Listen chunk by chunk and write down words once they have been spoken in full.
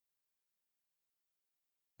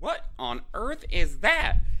What on earth is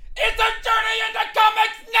that? It's a Journey into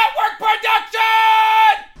Comics Network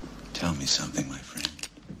production! Tell me something, my friend.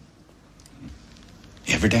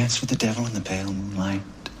 You ever dance with the devil in the pale moonlight?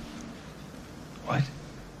 What?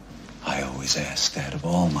 I always ask that of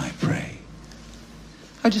all my prey.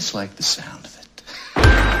 I just like the sound of it.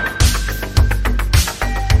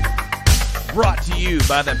 Brought to you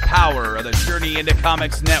by the power of the Journey into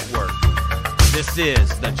Comics Network. This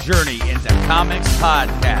is the Journey into Comics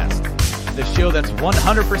podcast, the show that's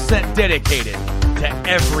 100% dedicated to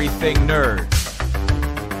everything nerd.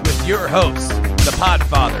 With your hosts, the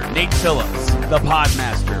Podfather, Nate Phillips, the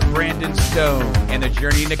Podmaster, Brandon Stone, and the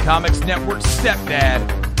Journey into Comics Network stepdad,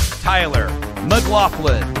 Tyler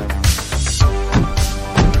McLaughlin.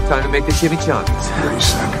 Time to make the chimichangas. 30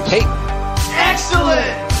 seconds. Hey!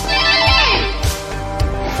 Excellent!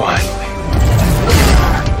 Finally.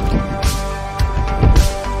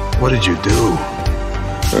 What did you do?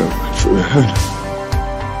 And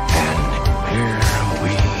here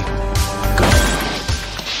we go.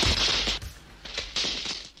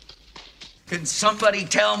 Can somebody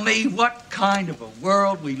tell me what kind of a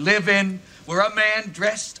world we live in where a man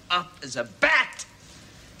dressed up as a bat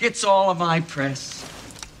gets all of my press?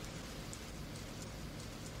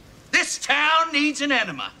 This town needs an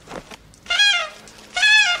enema.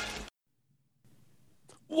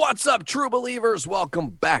 What's up, true believers?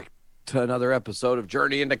 Welcome back to another episode of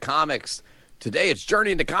Journey into Comics. Today it's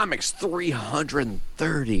Journey into Comics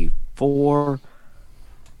 334.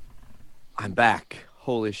 I'm back.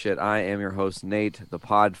 Holy shit, I am your host, Nate, the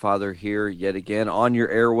Podfather, here yet again on your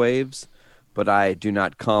airwaves, but I do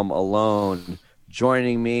not come alone.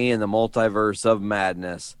 Joining me in the multiverse of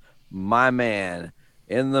madness, my man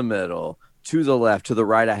in the middle, to the left, to the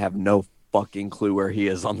right, I have no fucking clue where he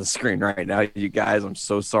is on the screen right now. You guys, I'm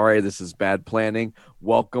so sorry. This is bad planning.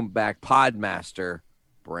 Welcome back, Podmaster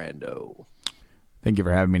Brando. Thank you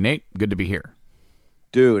for having me, Nate. Good to be here.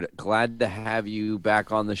 Dude, glad to have you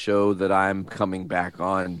back on the show that I'm coming back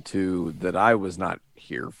on to that I was not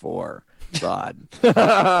here for. God.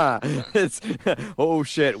 It's oh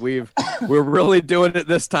shit, we're really doing it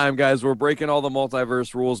this time, guys. We're breaking all the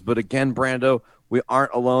multiverse rules, but again, Brando, we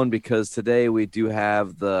aren't alone because today we do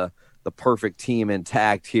have the perfect team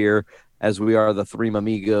intact here, as we are the three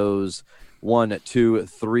amigos. 1, 2,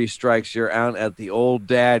 3 strikes. You're out at the old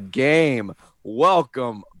dad game.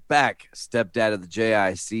 Welcome back, stepdad of the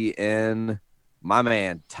JICN, my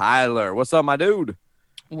man Tyler. What's up, my dude?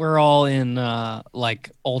 We're all in like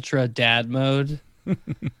ultra dad mode.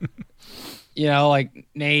 You know, like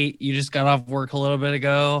Nate, you just got off work a little bit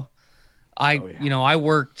ago. I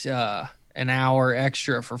worked an hour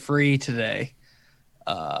extra for free today.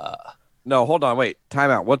 No, hold on, wait,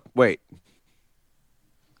 time out. Wait,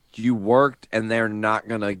 you worked and they're not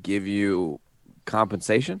gonna give you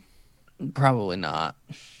compensation? Probably not.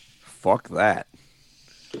 Fuck that.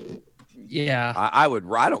 Yeah, I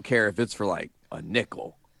don't care if it's for like a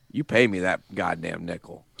nickel. You pay me that goddamn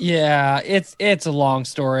nickel. yeah. It's a long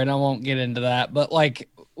story, and I won't get into that. But like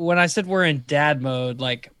when I said we're in dad mode,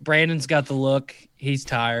 like Brandon's got the look. He's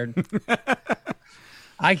tired.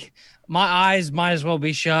 My eyes might as well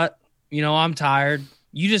be shut. You know, I'm tired.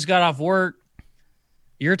 You just got off work.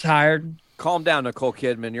 You're tired. Calm down, Nicole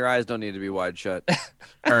Kidman. Your eyes don't need to be wide shut.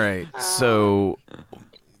 All right. So,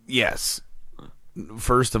 yes.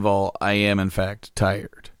 First of all, I am, in fact,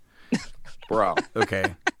 tired. Bro.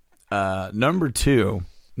 Okay. Number two,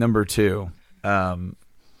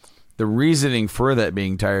 the reasoning for that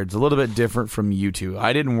being tired is a little bit different from you two.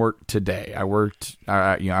 I didn't work today. I worked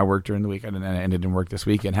during the week. I didn't work this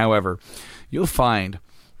weekend. However, you'll find,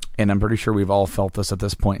 and I'm pretty sure we've all felt this at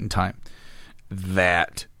this point in time,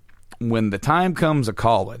 that when the time comes a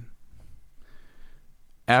calling,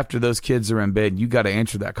 after those kids are in bed, you got to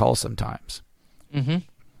answer that call sometimes. Mm-hmm.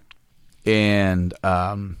 And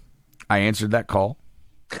I answered that call.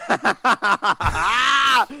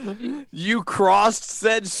 You crossed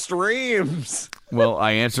said streams. Well,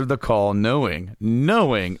 I answered the call knowing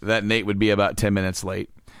that Nate would be about 10 minutes late,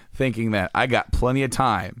 thinking that I got plenty of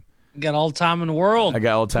time. Got all the time in the world. I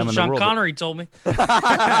got all the time in the world. Sean Connery told me.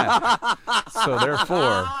 So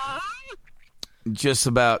therefore, just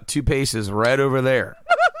about 2 paces right over there.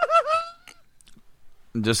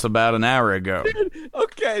 Just about an hour ago.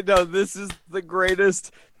 Okay, no, this is the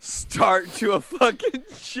greatest start to a fucking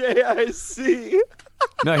JIC.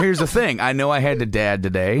 No, here's the thing. I know I had to dad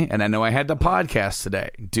today, and I know I had to podcast today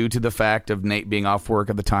due to the fact of Nate being off work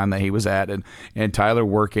at the time that he was at, and Tyler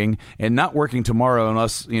working and not working tomorrow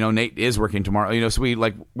unless, Nate is working tomorrow. So we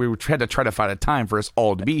had to try to find a time for us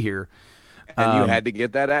all to be here. And you had to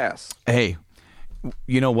get that ass. Hey,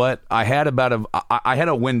 you know what? I had I had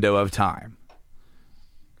a window of time.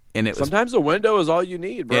 And it was, sometimes a window is all you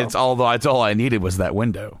need, bro. It's all I needed was that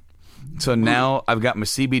window. So now I've got my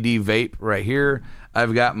CBD vape right here.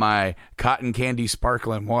 I've got my cotton candy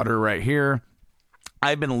sparkling water right here.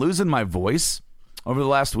 I've been losing my voice over the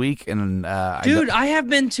last week, and I have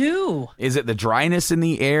been too. Is it the dryness in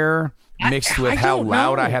the air mixed with how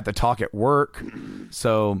loud I have to talk at work?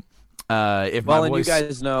 So if my voice you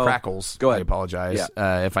guys know, crackles, go ahead. I apologize.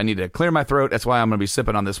 Yeah. If I need to clear my throat, that's why I'm going to be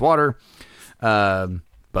sipping on this water.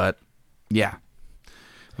 But yeah,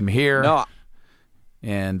 I'm here. No.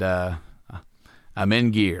 And I'm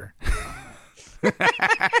in gear.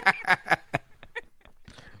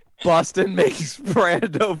 Boston makes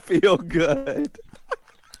Brando feel good.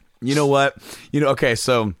 You know what? Okay,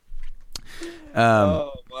 so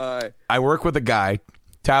oh my. I work with a guy.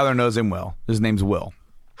 Tyler knows him well. His name's Will.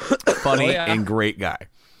 Funny and great guy.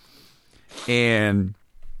 And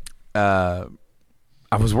I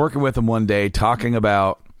was working with him one day talking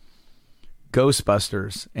about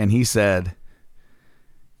Ghostbusters, and he said,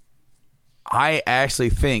 I actually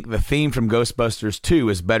think the theme from Ghostbusters 2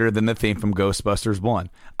 is better than the theme from Ghostbusters 1.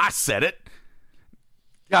 I said it.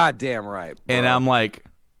 Goddamn right, bro. And I'm like,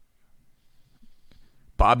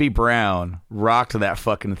 Bobby Brown rocked that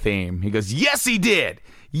fucking theme. He goes, yes, he did.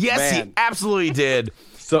 Yes, Man. he absolutely did.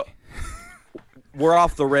 So we're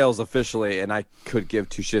off the rails officially, and I could give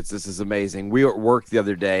two shits. This is amazing. We were at work the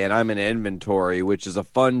other day, and I'm in inventory, which is a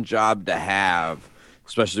fun job to have,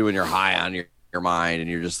 especially when you're high on your mind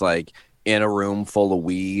and you're just like in a room full of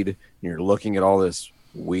weed and you're looking at all this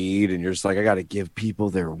weed and you're just like, I got to give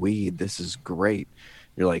people their weed. This is great.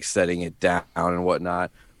 You're like setting it down and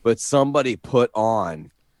whatnot. But somebody put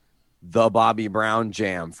on the Bobby Brown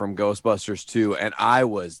jam from Ghostbusters 2, and I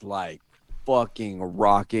was like fucking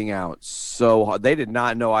rocking out so hard. They did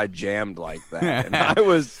not know I jammed like that. And I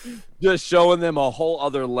was just showing them a whole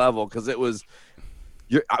other level because it was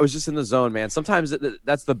I was just in the zone, man. Sometimes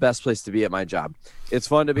that's the best place to be at my job. It's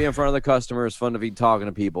fun to be in front of the customers, fun to be talking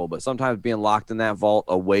to people, but sometimes being locked in that vault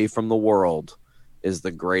away from the world is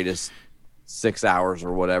the greatest 6 hours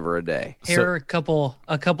or whatever a day. Here, a couple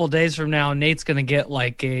days from now, Nate's gonna get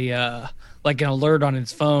like an alert on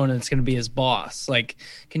his phone, and it's gonna be his boss. Like,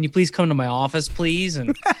 can you please come to my office, please?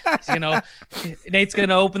 And Nate's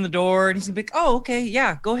gonna open the door, and he's gonna be like, "Oh, okay,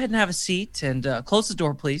 yeah, go ahead and have a seat, and close the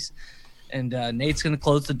door, please." And Nate's gonna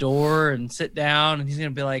close the door and sit down, and he's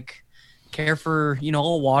gonna be like, "Care for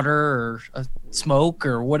a water or a smoke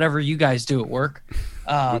or whatever you guys do at work."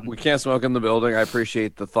 We can't smoke in the building. I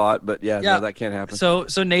appreciate the thought, but no, that can't happen. So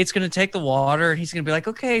Nate's gonna take the water, and he's gonna be like,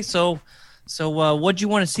 "Okay, so what'd you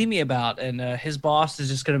want to see me about?" And his boss is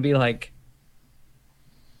just gonna be like,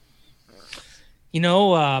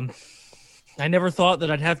 I never thought that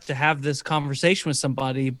I'd have to have this conversation with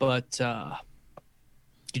somebody, but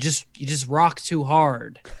you just rock too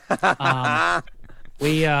hard.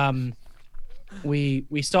 We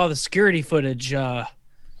saw the security footage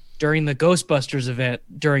during the Ghostbusters event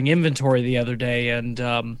during inventory the other day, and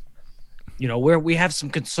where we have some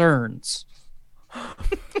concerns.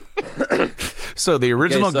 So the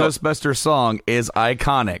original Ghostbusters song is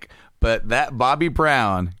iconic, but that Bobby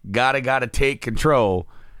Brown gotta take control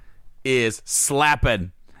is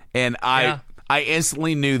slapping, and I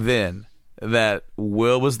instantly knew then that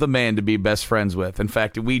Will was the man to be best friends with. In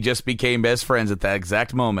fact, we just became best friends at that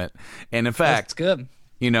exact moment. And in fact, that's good.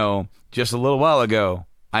 Just a little while ago,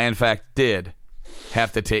 I in fact did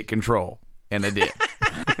have to take control, and I did.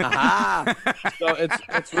 So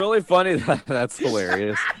it's really funny that's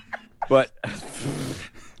hilarious, but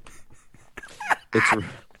it's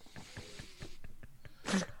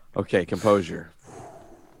okay. Composure.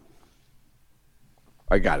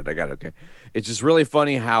 I got it. Okay. It's just really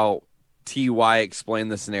funny how TY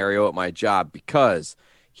explained the scenario at my job because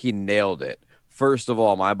he nailed it. First of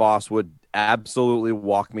all, my boss would absolutely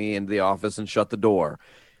walk me into the office and shut the door.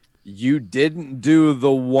 You didn't do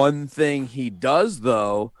the one thing he does,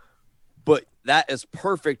 though, but that is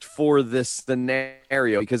perfect for this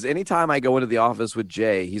scenario because anytime I go into the office with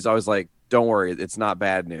Jay, he's always like, don't worry, it's not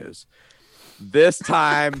bad news. This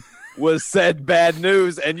time was said bad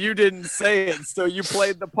news, and you didn't say it, so you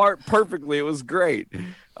played the part perfectly. It was great.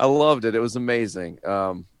 I loved it. It was amazing.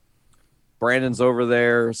 Brandon's over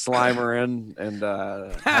there slimering and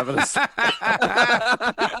having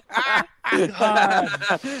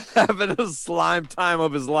a slime time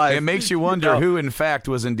of his life. It makes you wonder who, in fact,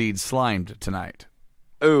 was indeed slimed tonight.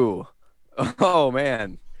 Ooh. Oh,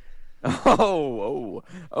 man. Oh,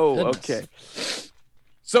 okay.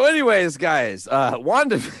 So anyways, guys,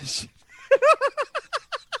 WandaVision.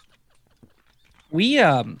 We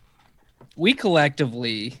we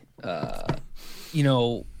collectively, you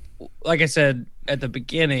know, like I said at the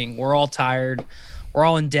beginning, we're all tired. We're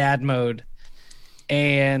all in dad mode.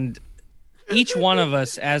 And each one of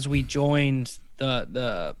us, as we joined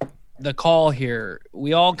the call here,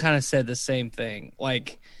 we all kind of said the same thing.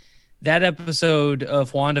 Like, that episode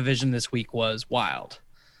of WandaVision this week was wild.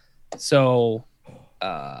 So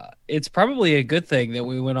it's probably a good thing that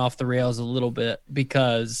we went off the rails a little bit,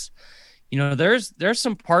 because, you know, there's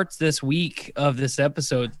some parts this week of this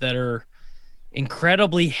episode that are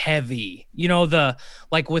incredibly heavy. You know,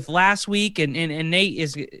 like with last week, and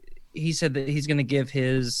Nate he said that he's going to give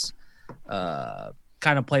his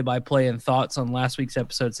kind of play-by-play and thoughts on last week's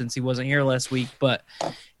episode since he wasn't here last week. But,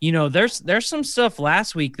 you know, there's some stuff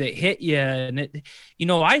last week that hit you, and it, you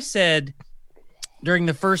know, I said during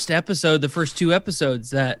the first two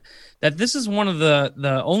episodes, that this is one of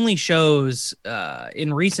the only shows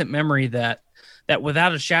in recent memory that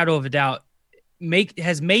without a shadow of a doubt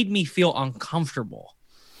has made me feel uncomfortable.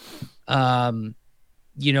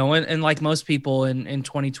 You know, and like most people in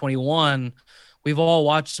 2021, we've all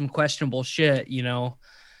watched some questionable shit, you know,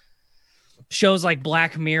 shows like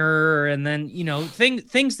Black Mirror, and then, you know,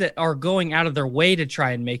 things that are going out of their way to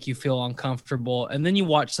try and make you feel uncomfortable. And then you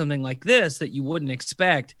watch something like this that you wouldn't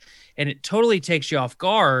expect, and it totally takes you off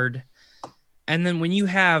guard. And then when you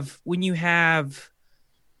have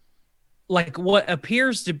like what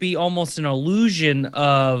appears to be almost an illusion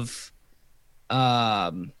of,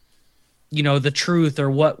 you know, the truth or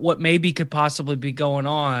what maybe could possibly be going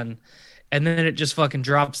on, and then it just fucking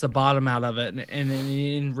drops the bottom out of it. And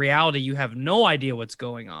in reality, you have no idea what's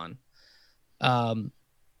going on.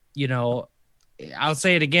 You know, I'll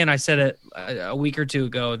say it again. I said it a week or two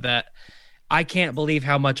ago that I can't believe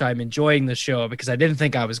how much I'm enjoying the show, because I didn't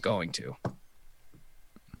think I was going to.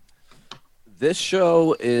 This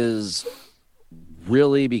show is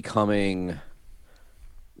really becoming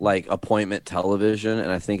like appointment television, and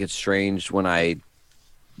I think it's strange when I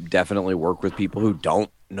definitely work with people who don't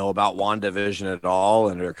know about WandaVision at all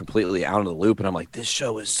and are completely out of the loop, and I'm like, this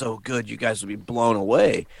show is so good, you guys will be blown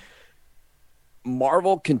away.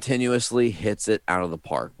 Marvel continuously hits it out of the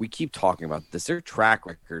park. We keep talking about this, their track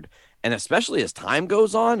record, and especially as time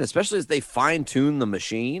goes on, especially as they fine-tune the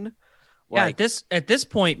machine. Like, yeah, at this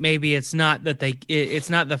point, maybe it's not it's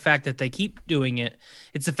not the fact that they keep doing it.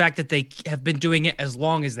 It's the fact that they have been doing it as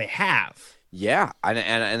long as they have. Yeah,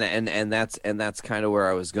 and that's kind of where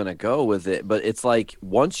I was gonna go with it. But it's like,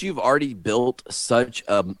 once you've already built such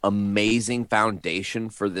an amazing foundation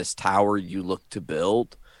for this tower you look to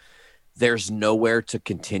build, there's nowhere to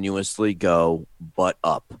continuously go but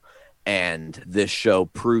up. And this show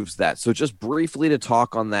proves that. So just briefly to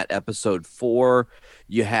talk on that episode 4,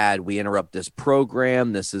 we interrupt this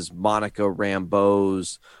program. This is Monica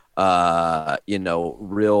Rambeau's,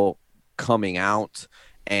 real coming out.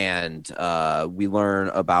 And we learn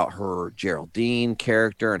about her Geraldine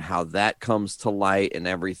character and how that comes to light and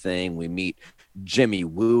everything. We meet Jimmy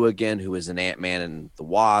Woo again, who is an Ant-Man and the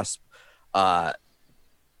Wasp.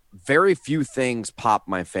 Very few things pop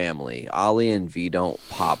my family. Ollie and V don't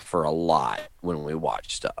pop for a lot when we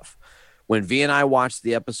watch stuff. When V and I watched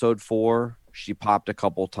the episode 4, she popped a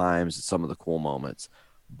couple times at some of the cool moments.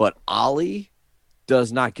 But Ollie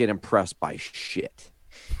does not get impressed by shit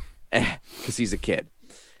because he's a kid.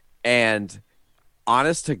 And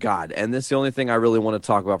honest to God, and this is the only thing I really want to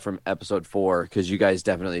talk about from episode 4, because you guys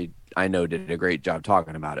definitely, I know, did a great job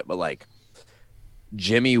talking about it, but like,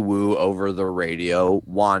 Jimmy Woo over the radio,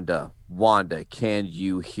 Wanda, can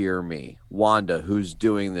you hear me? Wanda, who's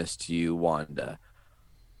doing this to you, Wanda?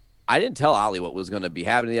 I didn't tell Ollie what was going to be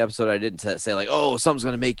happening in the episode. I didn't say like, oh, something's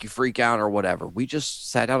going to make you freak out or whatever. We just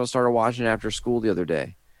sat down and started watching it after school the other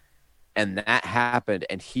day. And that happened,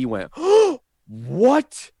 and he went, oh,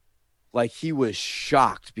 what? Like, he was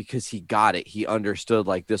shocked because he got it. He understood,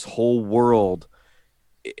 like, this whole world,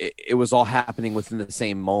 it was all happening within the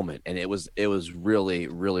same moment, and it was really,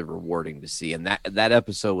 really rewarding to see. And that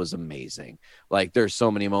episode was amazing. Like, there's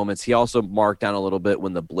so many moments. He also marked down a little bit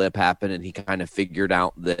when the blip happened, and he kind of figured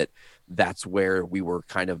out that that's where we were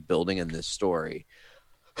kind of building in this story.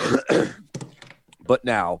 But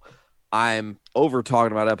now I'm over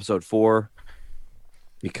talking about episode 4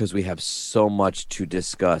 because we have so much to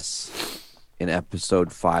discuss in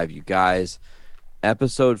episode 5, you guys.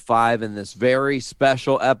 Episode 5, in this very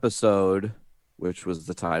special episode, which was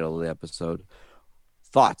the title of the episode.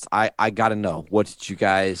 Thoughts? I gotta know. What did you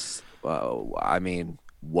guys?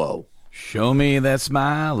 Whoa! Show me that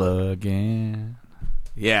smile again.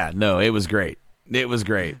 Yeah, no, it was great. It was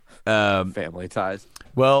great. Family ties.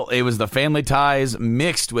 Well, it was the family ties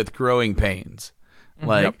mixed with growing pains.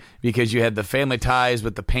 like because you had the family ties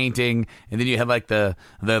with the painting, and then you had like the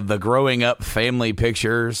growing up family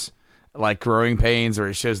pictures, like growing pains, where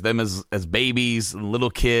it shows them as babies and little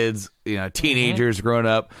kids, teenagers growing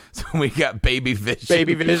up. So we got baby vision.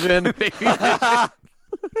 Baby vision.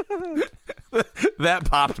 That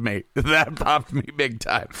popped me. That popped me big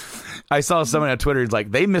time. I saw someone on Twitter who's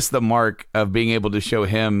like, they missed the mark of being able to show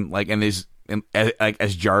him like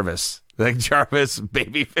as Jarvis, like Jarvis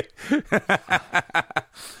baby.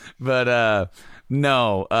 But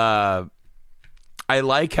no, I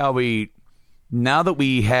like how now that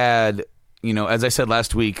we had, as I said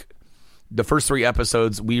last week, the first 3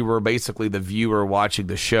 episodes, we were basically the viewer watching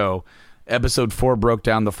the show. Episode 4 broke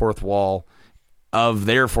down the fourth wall of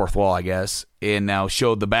their fourth wall, I guess, and now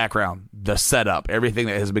showed the background, the setup, everything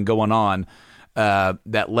that has been going on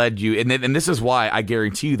that led you. And this is why I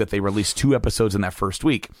guarantee you that they released 2 episodes in that first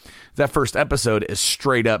week. That first episode is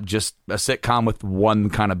straight up just a sitcom with one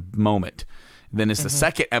kind of moment. Then it's the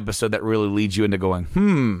second episode that really leads you into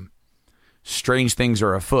going, strange things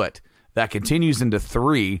are afoot. That continues into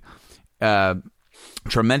 3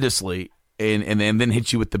 tremendously. And then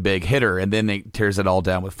hits you with the big hitter, and then it tears it all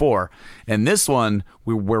down with 4. And this one,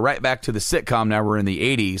 we're right back to the sitcom now. We're in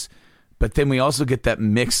the 80s, but then we also get that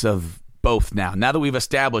mix of both now. Now that we've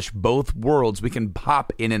established both worlds, we can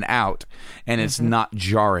pop in and out, and it's not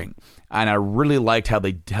jarring. And I really liked how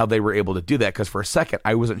they were able to do that, because for a second,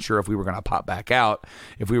 I wasn't sure if we were going to pop back out,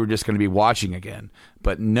 if we were just going to be watching again.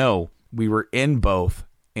 But no, we were in both,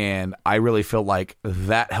 and I really feel like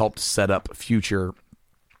that helped set up future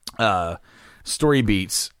story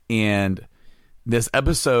beats. And this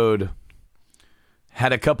episode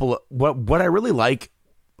had a couple of, what I really like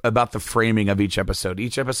about the framing of each episode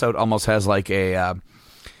almost has like a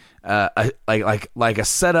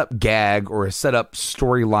setup gag or a setup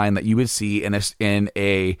storyline that you would see in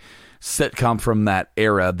a sitcom from that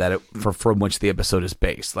era from which the episode is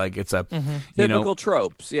based. Like it's a typical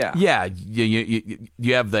tropes. Yeah.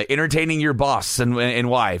 You have the entertaining your boss and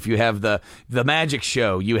wife. You have the magic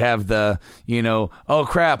show. You have the oh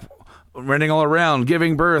crap, running all around,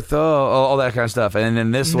 giving birth, all that kind of stuff. And then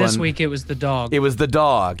this week it was the dog. It was the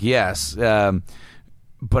dog. Yes.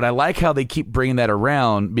 But I like how they keep bringing that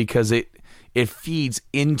around, because it feeds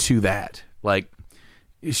into that. Like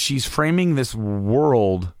she's framing this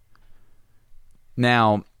world.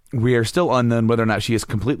 Now, we are still unknown whether or not she is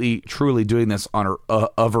completely, truly doing this on her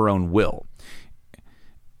of her own will.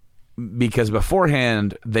 Because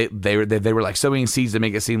beforehand, they were like sowing seeds to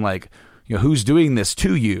make it seem like, who's doing this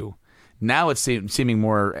to you? Now it's seeming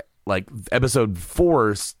more like episode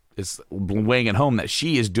 4 is weighing it home that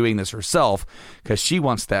she is doing this herself, because she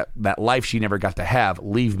wants that life she never got to have.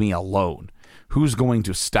 Leave me alone. Who's going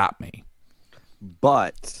to stop me?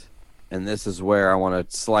 But... and this is where I want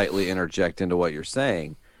to slightly interject into what you're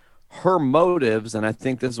saying. Her motives, and I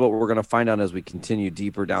think this is what we're going to find out as we continue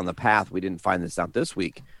deeper down the path. We didn't find this out this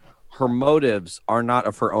week. Her motives are not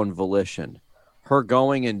of her own volition. Her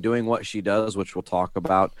going and doing what she does, which we'll talk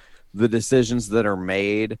about, the decisions that are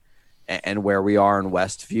made and where we are in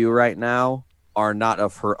Westview right now are not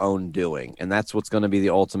of her own doing. And that's what's going to be the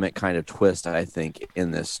ultimate kind of twist, I think,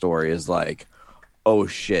 in this story is like, oh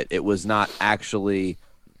shit, it was not actually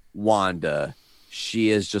Wanda. She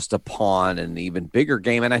is just a pawn in an even bigger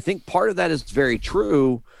game. And I think part of that is very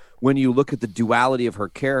true when you look at the duality of her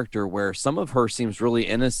character, where some of her seems really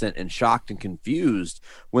innocent and shocked and confused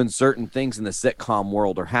when certain things in the sitcom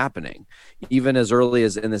world are happening. Even as early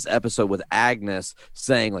as in this episode with Agnes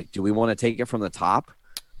saying, like, do we want to take it from the top?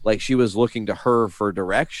 Like she was looking to her for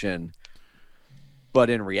direction. But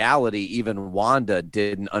in reality, even Wanda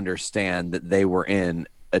didn't understand that they were in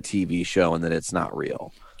a TV show and that it's not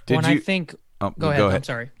real. I think... go ahead. I'm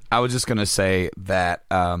sorry. I was just going to say that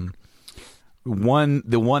the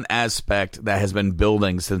one aspect that has been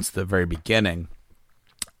building since the very beginning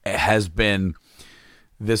has been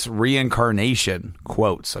this reincarnation,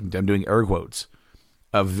 quotes, I'm doing air quotes,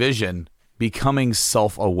 of Vision becoming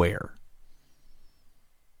self-aware.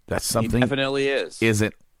 That's something... he definitely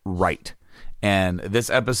isn't right. And this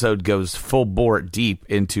episode goes full bore deep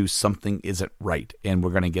into something isn't right. And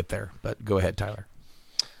we're going to get there. But go ahead, Tyler.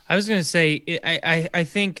 I was going to say, I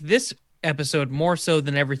think this episode, more so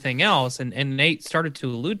than everything else, and Nate started to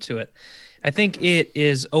allude to it, I think it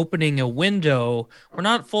is opening a window. We're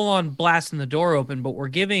not full on blasting the door open, but we're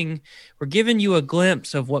giving you a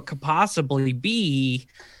glimpse of what could possibly be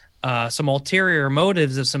some ulterior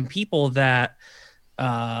motives of some people that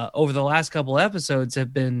over the last couple episodes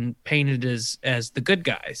have been painted as the good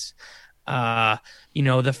guys.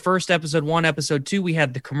 The first episode 1, episode 2, we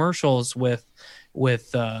had the commercials with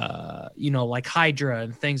like Hydra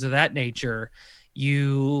and things of that nature.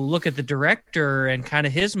 you look at the director and kind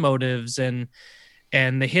of his motives and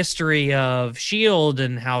the history of Shield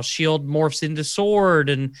and how Shield morphs into Sword,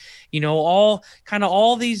 and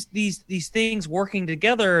all these things working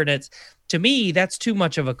together. And it's, to me, that's too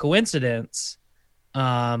much of a coincidence.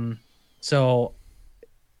 So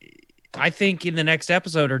I think in the next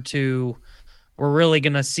episode or two, we're really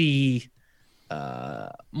going to see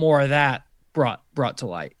more of that brought to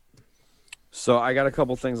light. So I got a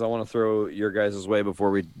couple things I want to throw your guys' way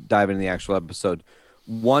before we dive into the actual episode.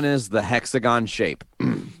 One is the hexagon shape.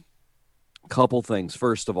 Couple things.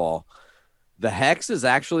 First of all, the hex is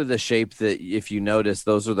actually the shape that, if you notice,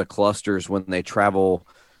 those are the clusters when they travel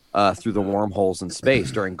through the wormholes in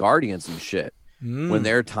space during Guardians and shit. When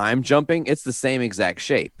they're time jumping, it's the same exact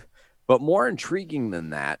shape. But more intriguing than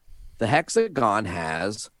that, the hexagon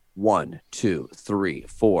has 1, 2, 3,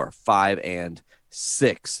 4, 5, and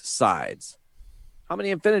 6 sides. How many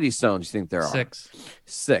Infinity Stones do you think there are?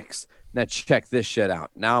 6. Now check this shit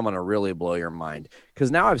out. Now I'm going to really blow your mind,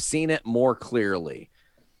 because now I've seen it more clearly.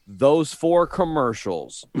 Those 4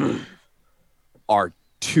 commercials are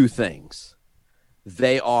 2 things.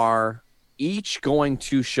 They are each going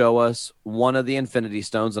to show us one of the Infinity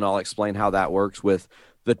Stones, and I'll explain how that works. With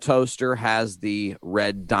the toaster has the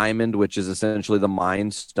red diamond, which is essentially the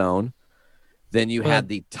Mind Stone. Then you had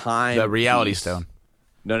the time, the Reality piece. Stone.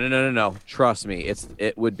 No. Trust me,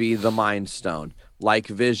 it would be the Mind Stone. Like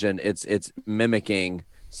Vision, it's mimicking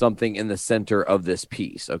something in the center of this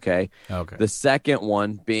piece. Okay. The second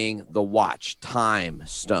one being the Watch Time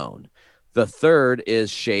Stone. The third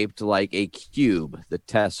is shaped like a cube, the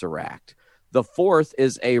Tesseract. The fourth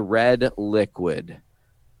is a red liquid,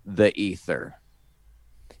 the Ether.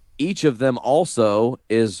 Each of them also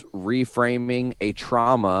is reframing a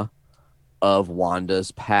trauma of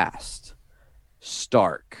Wanda's past.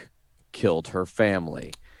 Stark killed her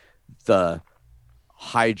family. The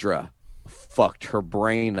Hydra fucked her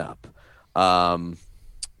brain up. I'm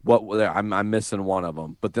missing one of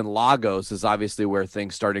them. But then Lagos is obviously where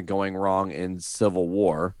things started going wrong in Civil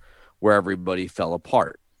War, where everybody fell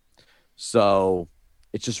apart. So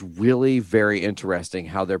it's just really very interesting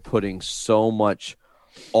how they're putting so much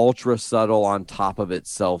ultra subtle on top of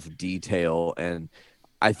itself detail. And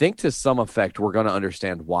I think to some effect, we're going to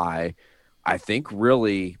understand why. I think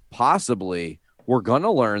really possibly we're going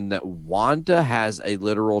to learn that Wanda has a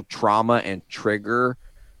literal trauma and trigger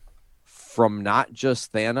from not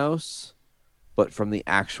just Thanos, but from the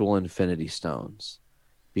actual Infinity Stones,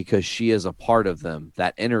 because she is a part of them.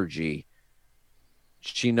 That energy,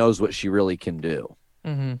 she knows what she really can do.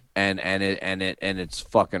 And it's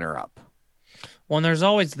fucking her up. Well, and there's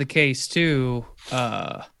always the case too.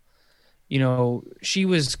 She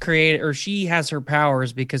was created, or she has her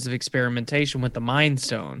powers because of experimentation with the Mind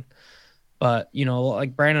Stone. But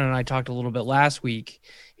like Brandon and I talked a little bit last week,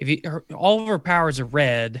 all of her powers are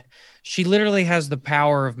red. She literally has the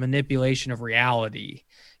power of manipulation of reality.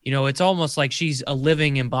 It's almost like she's a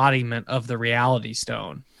living embodiment of the Reality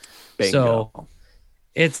Stone. Bingo. So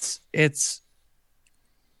it's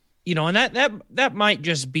and that might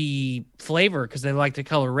just be flavor because they like the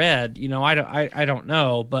color red. I don't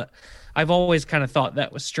know, but I've always kind of thought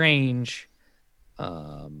that was strange.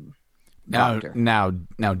 Now,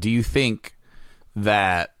 do you think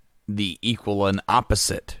that the equal and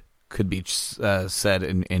opposite could be said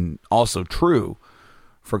and also true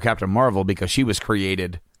for Captain Marvel, because she was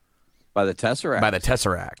created by the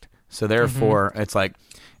Tesseract? So therefore, it's like,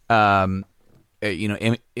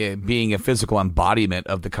 being a physical embodiment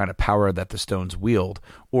of the kind of power that the stones wield,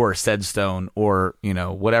 or said stone, or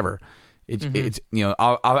whatever. It's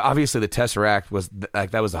obviously the Tesseract was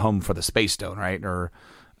like that was the home for the Space Stone, right? Or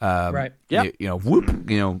right, yeah,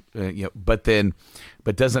 but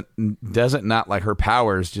doesn't not like her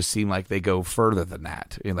powers just seem like they go further than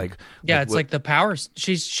that? It's like the power.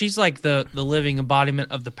 She's like the living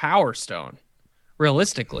embodiment of the Power Stone,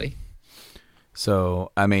 realistically.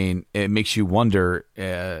 So I mean, it makes you wonder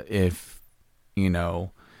if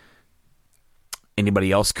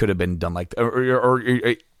anybody else could have been done like, or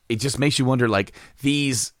it just makes you wonder, like,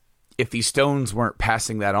 if these stones weren't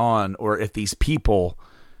passing that on, or if these people,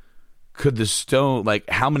 could the stone, like,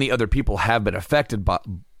 how many other people have been affected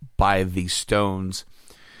by these stones,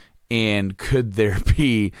 and could there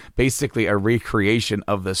be basically a recreation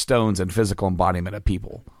of the stones and physical embodiment of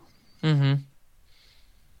people?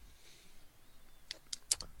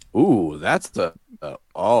 Ooh, that's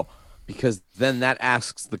because then that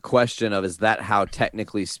asks the question of, is that how,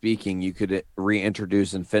 technically speaking, you could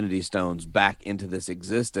reintroduce Infinity Stones back into this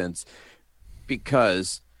existence?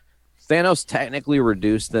 Because Thanos technically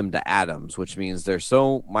reduced them to atoms, which means they're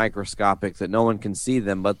so microscopic that no one can see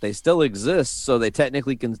them, but they still exist, so they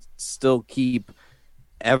technically can still keep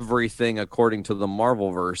everything according to the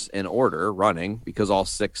Marvelverse in order running because all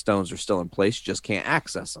 6 stones are still in place, you just can't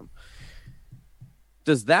access them.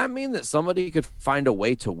 Does that mean that somebody could find a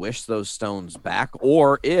way to wish those stones back?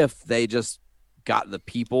 Or if they just got the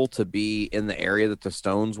people to be in the area that the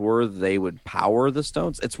stones were, they would power the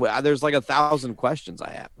stones? There's like 1,000 questions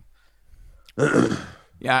I have.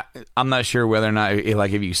 Yeah, I'm not sure whether or not,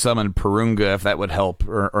 like, if you summon Purunga, if that would help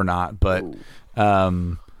or not. But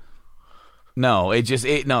no, like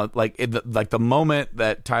the moment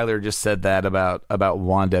that Tyler just said that about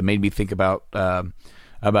Wanda made me think about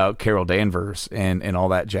Carol Danvers and all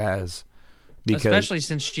that jazz. Because, especially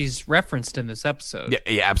since she's referenced in this episode.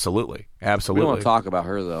 Yeah, absolutely. We don't want to talk about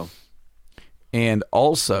her, though. And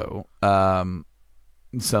also,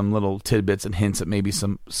 some little tidbits and hints at maybe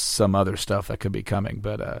some other stuff that could be coming.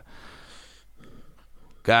 But,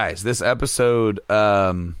 guys, this episode,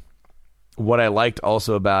 what I liked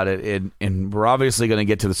also about it, and we're obviously going to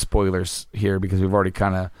get to the spoilers here because we've already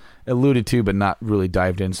kind of alluded to but not really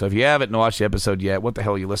dived in. So if you haven't watched the episode yet, what the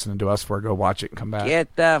hell are you listening to us for? Go watch it and come back.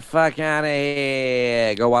 Get the fuck out of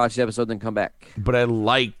here. Go watch the episode, then come back. But I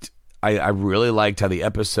really liked how the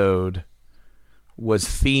episode was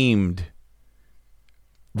themed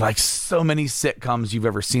like so many sitcoms you've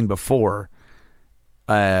ever seen before,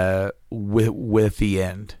 with the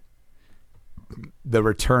end. The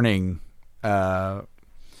returning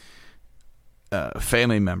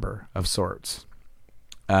family member of sorts.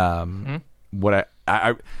 What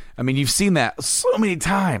I mean, you've seen that so many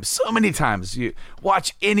times. You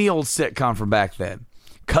watch any old sitcom from back then,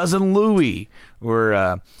 Cousin Louie, or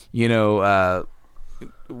or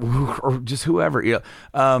just whoever.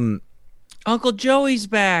 Uncle Joey's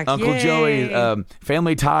back. Uncle Yay. Joey.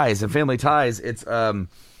 Family Ties. It's I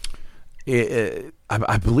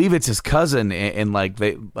believe it's his cousin, and like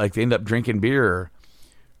they end up drinking beer,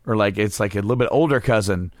 or like it's like a little bit older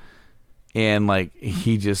cousin. And like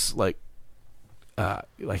he just like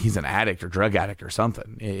he's an addict or drug addict or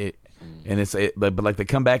something. But like they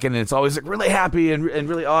come back in and it's always like really happy and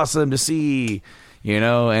really awesome to see,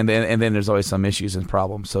 And then there's always some issues and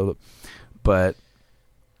problems. So, but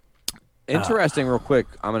interesting. Real quick,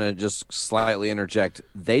 I'm gonna just slightly interject.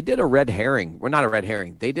 They did a red herring. Well, not a red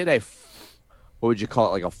herring. They did what would you call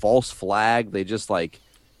it? Like a false flag. They just like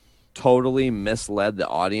totally misled the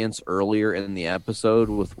audience earlier in the episode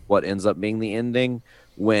with what ends up being the ending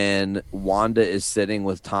when Wanda is sitting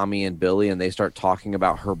with Tommy and Billy and they start talking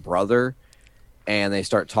about her brother and they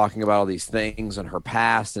start talking about all these things and her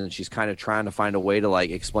past, and she's kind of trying to find a way to like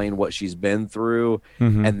explain what she's been through.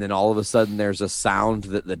 Mm-hmm. And then all of a sudden there's a sound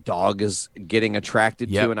that the dog is getting attracted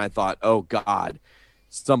to, and I thought, oh God,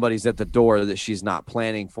 somebody's at the door that she's not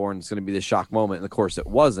planning for and it's going to be the shock moment. And of course it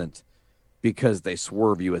wasn't, because they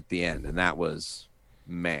swerve you at the end, and that was,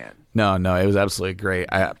 man. No, it was absolutely great.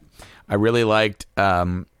 I really liked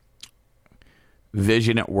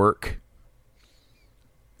Vision at work,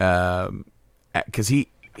 because he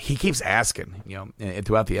keeps asking,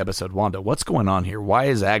 throughout the episode, Wanda, what's going on here? Why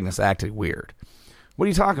is Agnes acting weird? What are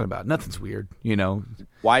you talking about? Nothing's weird,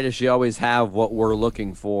 Why does she always have what we're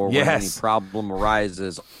looking for when any problem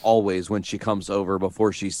arises, always when she comes over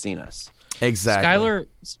before she's seen us? Exactly.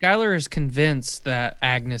 Skylar is convinced that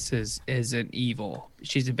Agnes isn't evil.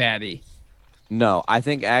 She's a baddie. No, I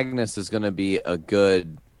think Agnes is going to be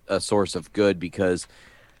a source of good because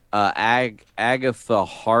Agatha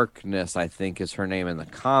Harkness, I think is her name in the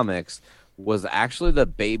comics, was actually the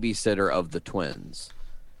babysitter of the twins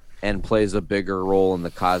and plays a bigger role in the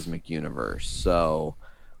cosmic universe. So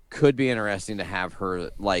could be interesting to have her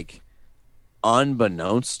like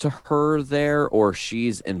unbeknownst to her there, or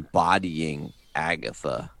she's embodying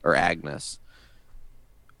Agatha or Agnes,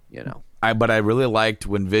 But I really liked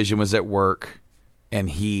when Vision was at work and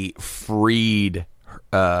he freed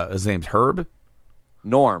his name's Herb?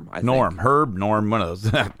 Norm, I think. Herb, Norm, one of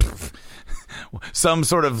those. Some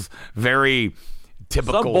sort of very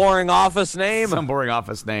typical, some boring office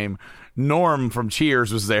name. Norm from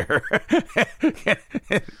Cheers was there.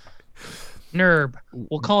 Nerb.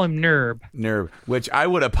 We'll call him Nerb. Which I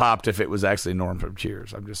would have popped if it was actually Norm from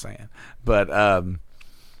Cheers. I'm just saying. But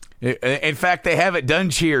in fact, they haven't done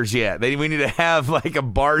Cheers yet. We need to have like a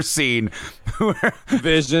bar scene where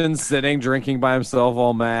Vision sitting drinking by himself,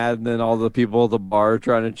 all mad, and then all the people at the bar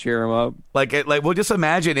trying to cheer him up. Well, just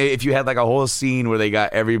imagine if you had like a whole scene where they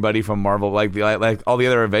got everybody from Marvel, like all the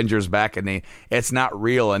other Avengers back, and it's not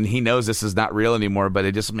real, and he knows this is not real anymore, but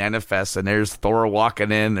it just manifests. And there's Thor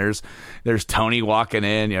walking in, there's Tony walking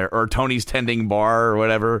in, or Tony's tending bar or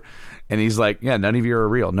whatever. And he's like, yeah, none of you are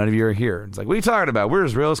real. None of you are here. It's like, what are you talking about? We're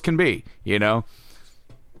as real as can be, you know?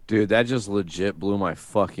 Dude, that just legit blew my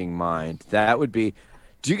fucking mind. That would be...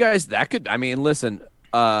 Do you guys... That could... I mean, listen,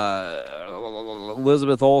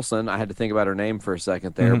 Elizabeth Olsen, I had to think about her name for a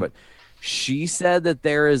second there, but she said that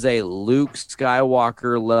there is a Luke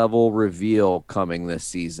Skywalker level reveal coming this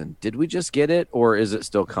season. Did we just get it, or is it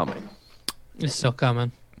still coming? It's still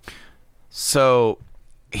coming. So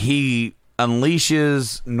he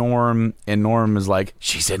unleashes Norm, and Norm is like,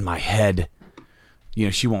 she's in my head. You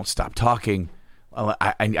know, she won't stop talking.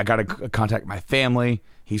 I got to contact my family.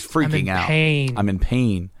 He's freaking out. I'm in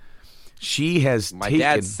pain. She has My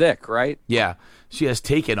dad's sick, right? Yeah. She has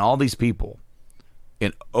taken all these people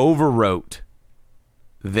and overwrote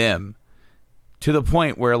them to the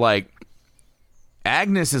point where, like,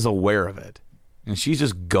 Agnes is aware of it, and she's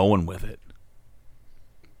just going with it.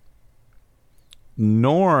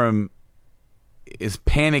 Norm is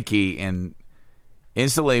panicky, and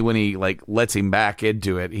instantly when he, like, lets him back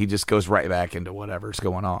into it, he just goes right back into whatever's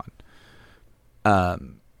going on.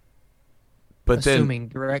 But assuming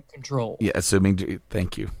direct control. Yeah, assuming.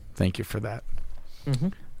 Thank you for that.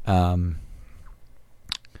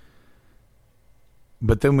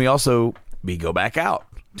 But then we go back out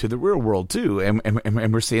to the real world too,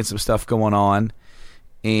 and we're seeing some stuff going on,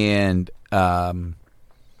 and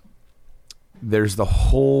there's the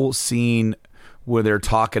whole scene where they're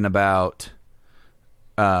talking about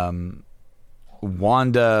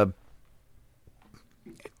Wanda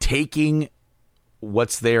taking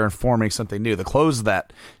what's there and forming something new. The clothes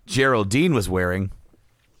that Geraldine was wearing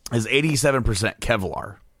is 87%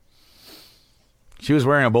 Kevlar. She was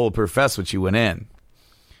wearing a bulletproof vest when she went in.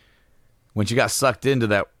 When she got sucked into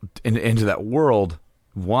that world,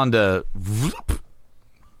 Wanda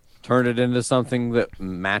turned it into something that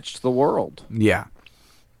matched the world. Yeah.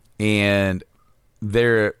 And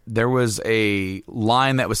there was a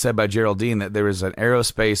line that was said by Geraldine that there was an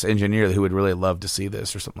aerospace engineer who would really love to see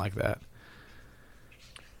this or something like that.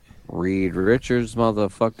 Reed Richards,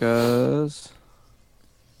 motherfuckers.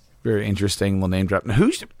 Very interesting little name drop. Now,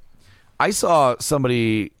 I saw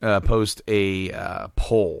somebody post a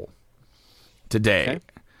poll today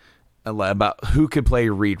about who could play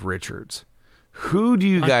Reed Richards. Who do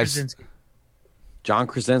you guys... Krasinski. John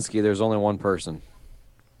Krasinski, there's only one person.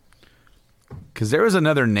 Because there was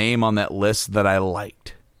another name on that list that I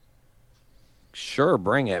liked. Sure,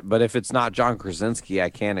 bring it. But if it's not John Krasinski, I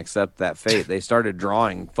can't accept that fate. They started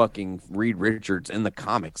drawing fucking Reed Richards in the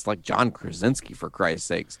comics like John Krasinski, for Christ's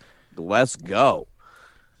sakes. Let's go.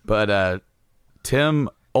 But Tim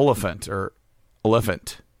Oliphant.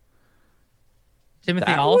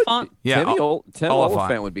 Timothy Oliphant? Yeah, Tim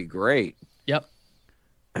Oliphant would be great. Yep.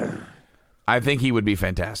 I think he would be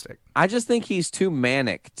fantastic. I just think he's too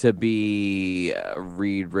manic to be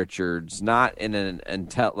Reed Richards, not in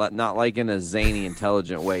not like in a zany,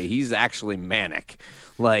 intelligent way. He's actually manic.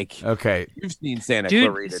 Like, okay, you've seen Santa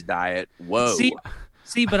Clarita Diet. Whoa.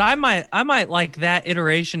 See, but I might like that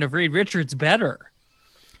iteration of Reed Richards better.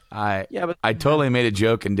 I totally made a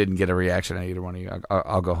joke and didn't get a reaction on either one of you.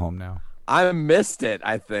 I'll go home now. I missed it.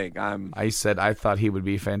 I think I said I thought he would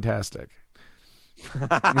be fantastic.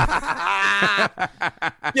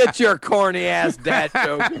 Get your corny ass dad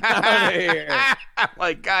joke out of here.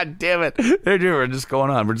 Like, God damn it. We're just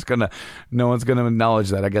going on. No one's gonna acknowledge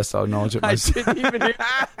that. I guess I'll acknowledge it myself. I didn't even hear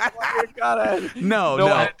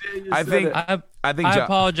No. I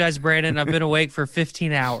apologize, Brandon. I've been awake for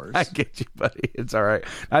 15 hours. I get you, buddy. It's all right.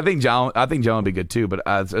 I think John would be good too. But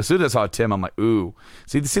as soon as I saw Tim, I'm like, ooh.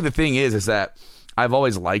 See, the thing is that I've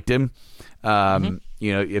always liked him.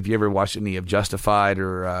 You know, if you ever watched any of Justified,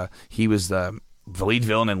 or he was the lead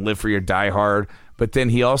villain in Live Free or Die Hard, but then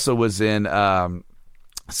he also was in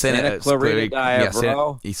Santa Clarita Diet,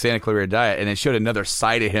 bro. Santa Clarita Diet, and it showed another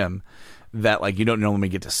side of him that, like, you don't normally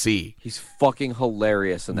get to see. He's fucking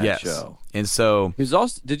hilarious in that show. And so he was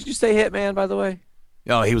also. Did you say Hitman, by the way?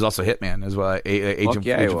 Oh, he was also Hitman as well,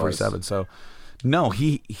 Agent 47. So. No,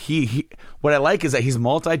 he what I like is that he's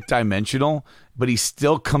multi-dimensional, but he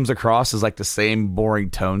still comes across as like the same boring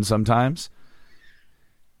tone sometimes.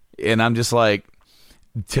 And I'm just like,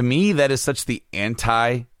 to me, that is such the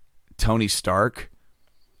anti-Tony Stark,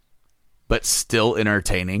 but still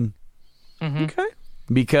entertaining. Okay.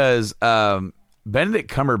 Because Benedict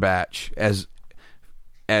Cumberbatch as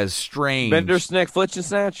Strange. Bender, Snick, Flitch, and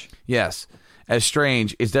Snatch? Yes. As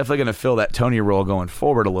Strange is definitely going to fill that Tony role going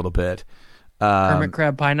forward a little bit. Hermit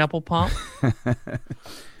Crab Pineapple Pump.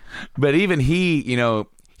 But even he, you know,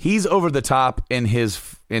 he's over the top in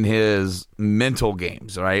his mental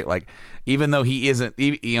games, right? Like, even though he isn't,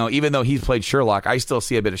 you know, even though he's played Sherlock, I still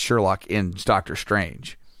see a bit of Sherlock in Doctor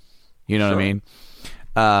Strange. You know what I mean?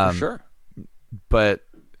 For sure. But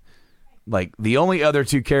like the only other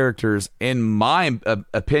two characters, in my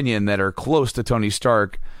opinion, that are close to Tony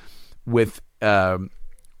Stark with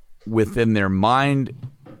within their mind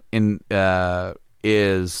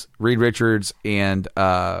is Reed Richards and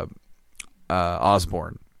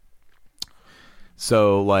Osborn.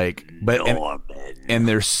 So like, and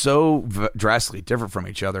they're so drastically different from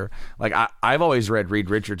each other. Like I've always read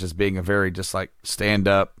Reed Richards as being a very just like stand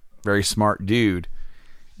up, very smart dude,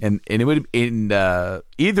 and it would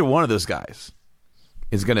either one of those guys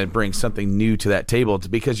is going to bring something new to that table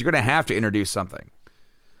because you're going to have to introduce something.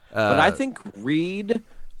 But I think Reed,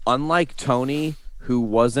 unlike Tony, who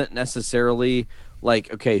wasn't necessarily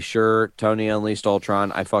like, okay, sure, Tony unleashed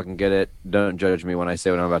Ultron, I fucking get it. Don't judge me when I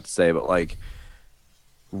say what I'm about to say, but like,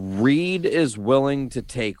 Reed is willing to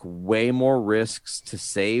take way more risks to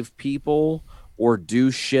save people or do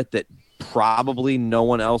shit that probably no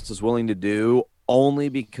one else is willing to do, only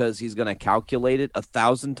because he's going to calculate it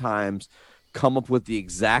 1,000 times, come up with the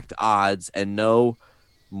exact odds, and know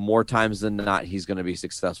more times than not he's going to be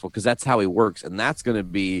successful, because that's how he works. And that's going to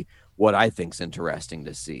be what I think is interesting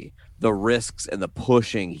to see, the risks and the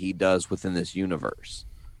pushing he does within this universe.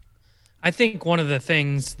 I think one of the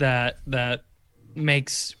things that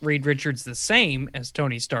makes Reed Richards the same as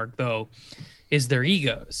Tony Stark, though, is their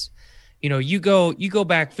egos. You know, you go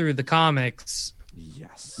back through the comics,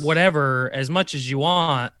 yes, whatever, as much as you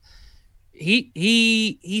want.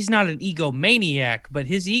 He's not an egomaniac, but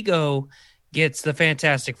his ego gets the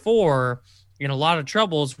Fantastic Four in a lot of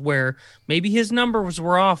troubles where maybe his numbers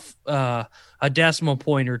were off a decimal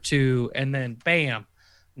point or two, and then bam,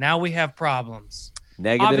 now we have problems.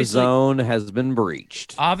 Negative zone has been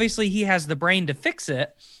breached. Obviously, he has the brain to fix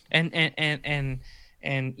it, and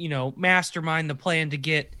you know, mastermind the plan to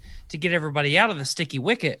get everybody out of the sticky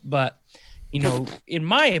wicket. But you know, in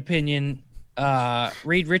my opinion,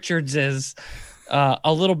 Reed Richards is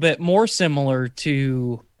a little bit more similar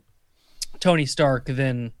to Tony Stark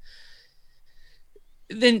than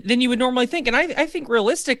you would normally think. And I think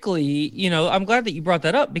realistically, you know, I'm glad that you brought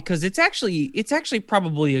that up, because it's actually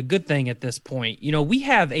probably a good thing at this point. You know, we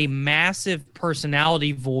have a massive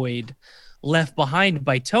personality void left behind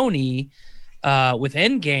by Tony with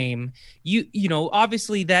Endgame. You know,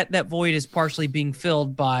 obviously that void is partially being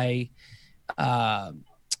filled by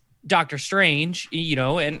Doctor Strange, you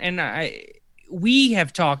know, and we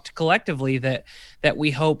have talked collectively that we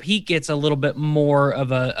hope he gets a little bit more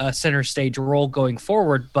of a center stage role going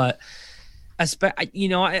forward. But, you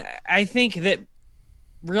know, I think that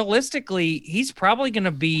realistically, he's probably going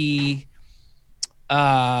to be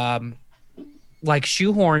like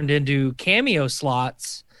shoehorned into cameo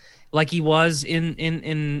slots like he was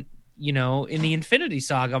in you know, in the Infinity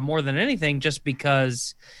Saga more than anything, just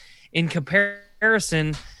because in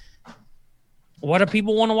comparison, what do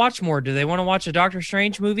people want to watch more? Do they want to watch a Doctor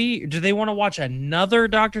Strange movie? Do they want to watch another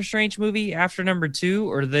Doctor Strange movie after number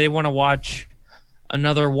 2? Or do they want to watch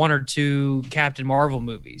another 1 or 2 Captain Marvel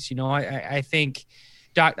movies? You know, I think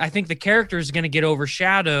the character is going to get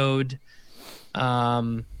overshadowed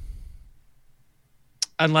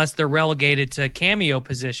unless they're relegated to cameo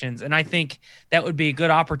positions. And I think that would be a good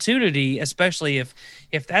opportunity, especially if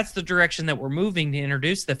that's the direction that we're moving to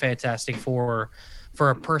introduce the Fantastic Four, for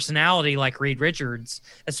a personality like Reed Richards,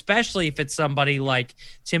 especially if it's somebody like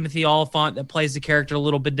Timothy Olyphant that plays the character a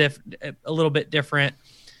little bit different.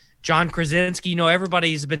 John Krasinski, you know,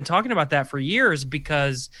 everybody's been talking about that for years,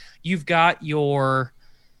 because you've got your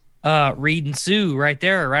Reed and Sue right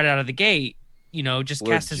there, right out of the gate. You know, just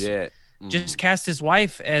cast his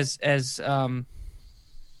wife as Sue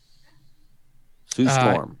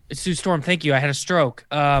Storm. Sue Storm. Thank you. I had a stroke.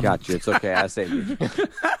 Gotcha. It's okay. I saved you.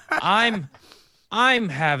 I'm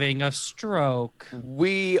having a stroke.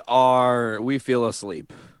 We feel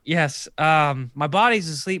asleep. Yes. My body's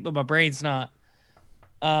asleep, but my brain's not.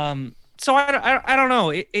 So I don't know.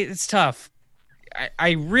 It's tough.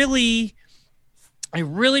 I really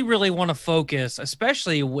want to focus,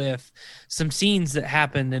 especially with some scenes that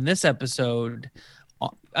happened in this episode,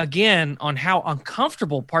 again, on how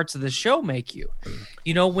uncomfortable parts of the show make you.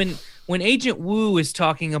 You know, when Agent Wu is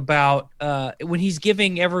talking about when he's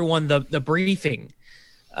giving everyone the briefing,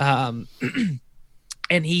 and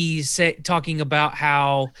he's talking about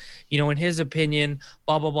how, you know, in his opinion,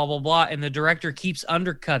 blah blah blah blah blah, and the director keeps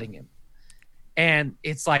undercutting him, and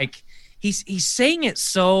it's like he's saying it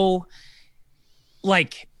so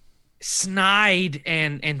like snide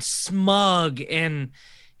and smug, and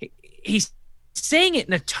he's saying it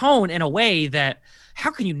in a tone, in a way that how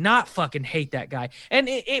can you not fucking hate that guy? And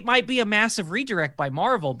it might be a massive redirect by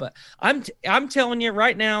Marvel, but I'm telling you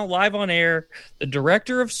right now, live on air, the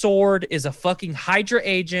director of S.W.O.R.D. is a fucking Hydra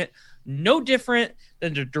agent, no different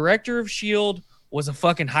than the director of S.H.I.E.L.D. was a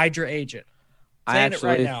fucking Hydra agent. I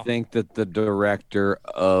actually think that the director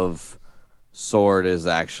of S.W.O.R.D. is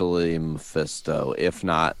actually Mephisto, if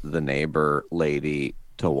not the neighbor lady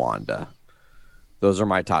to Wanda. Those are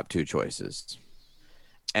my top two choices,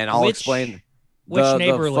 and I'll explain. Which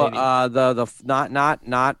neighbor lady?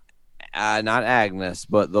 Not Agnes,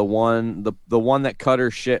 but the one that cut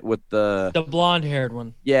her shit with the blonde haired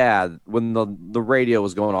one. Yeah, when the radio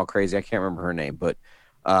was going all crazy. I can't remember her name, but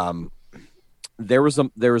there was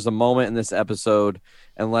a moment in this episode,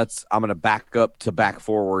 and I'm gonna back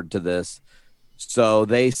forward to this. So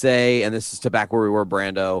they say, and this is to back where we were,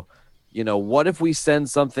 Brando. You know, what if we send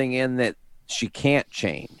something in that she can't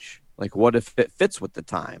change? Like, what if it fits with the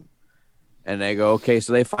time? And they go, okay,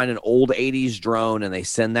 so they find an old 80s drone and they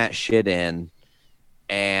send that shit in.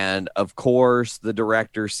 And of course, the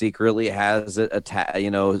director secretly has it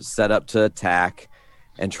set up to attack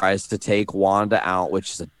and tries to take Wanda out, which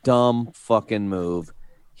is a dumb fucking move.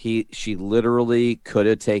 She literally could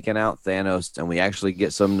have taken out Thanos, and we actually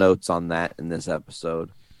get some notes on that in this episode.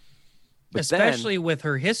 But especially with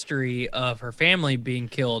her history of her family being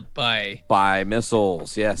killed by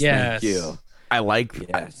missiles. Yes. Thank you. I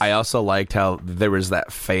also liked how there was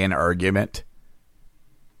that fan argument.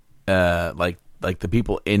 Like the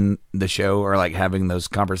people in the show are like having those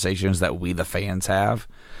conversations that we the fans have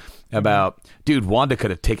about, dude, Wanda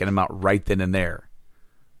could have taken him out right then and there.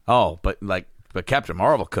 Oh, but Captain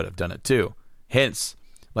Marvel could have done it too. Hence,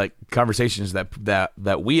 like conversations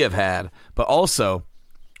that we have had, but also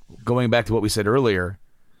going back to what we said earlier,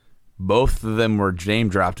 both of them were name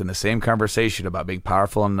dropped in the same conversation about being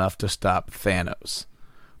powerful enough to stop Thanos.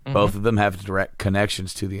 Mm-hmm. Both of them have direct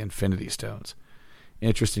connections to the Infinity Stones.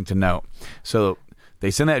 Interesting to note. So they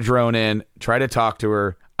send that drone in, try to talk to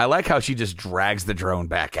her. I like how she just drags the drone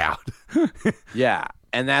back out. Yeah,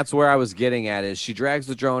 and that's where I was getting at is she drags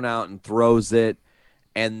the drone out and throws it,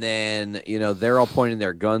 and then, they're all pointing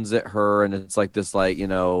their guns at her, and it's like this,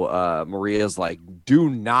 Maria's like, do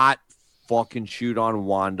not fucking shoot on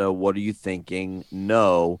Wanda. What are you thinking?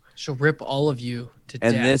 No. She'll rip all of you to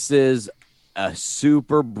death. And this is a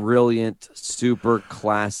super brilliant, super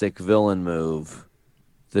classic villain move.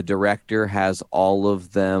 The director has all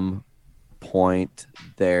of them point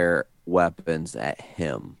their weapons at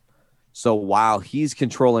him. So while he's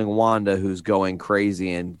controlling Wanda, who's going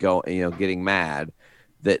crazy and getting mad,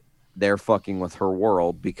 that they're fucking with her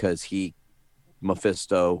world because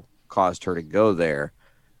Mephisto caused her to go there.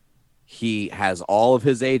 He has all of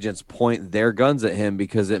his agents point their guns at him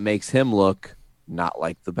because it makes him look not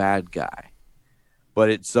like the bad guy. But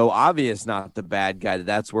it's so obvious not the bad guy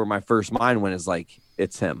that's where my first mind went, is like,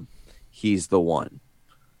 it's him. He's the one.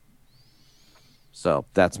 So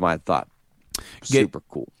that's my thought. Super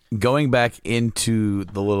cool. Going back into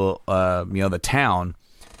the little, the town,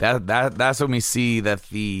 that's when we see that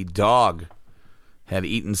the dog had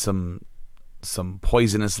eaten some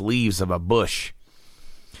poisonous leaves of a bush.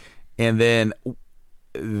 And then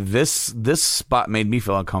this spot made me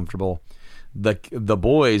feel uncomfortable. The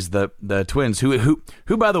boys, the twins,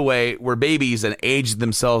 who by the way were babies and aged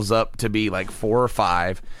themselves up to be like 4 or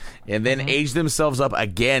 5, and then aged themselves up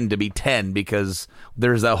again to be 10, because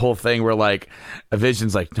there's that whole thing where like a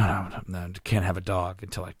Vision's like, no, can't have a dog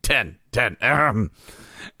until like 10. And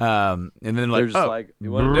then like, they're just like,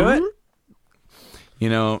 you want to do it?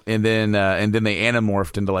 And then they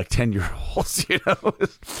anamorphed into like 10-year-olds,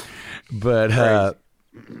 But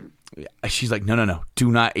she's like, no,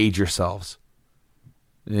 do not age yourselves.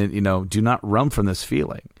 And, do not run from this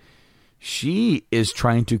feeling. She is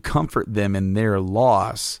trying to comfort them in their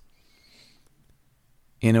loss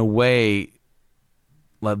in a way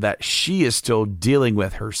that she is still dealing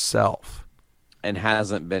with herself. And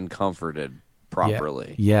hasn't been comforted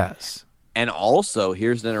properly. Yeah. Yes. And also,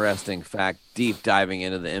 here's an interesting fact, deep diving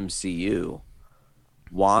into the MCU.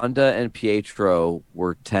 Wanda and Pietro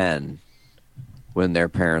were 10 when their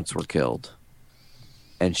parents were killed.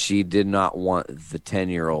 And she did not want the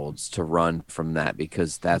 10-year-olds to run from that,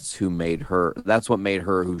 because that's what made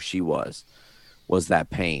her who she was that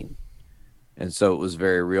pain. And so it was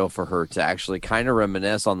very real for her to actually kind of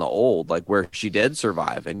reminisce on the old, like where she did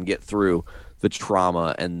survive and get through the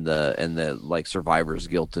trauma and the like survivor's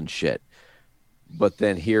guilt and shit. But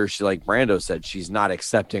then here, she, like Brando said, she's not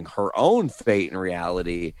accepting her own fate in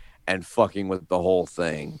reality and fucking with the whole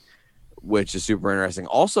thing, which is super interesting.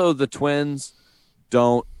 Also, the twins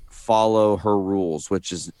don't follow her rules,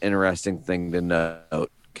 which is an interesting thing to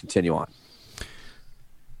note. Continue on.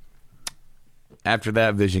 after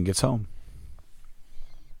that, Vision gets home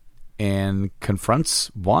and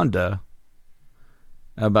confronts Wanda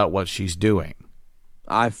about what she's doing.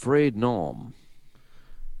 I'm afraid no.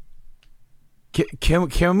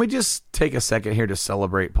 Can we just take a second here to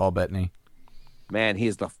celebrate Paul Bettany? Man,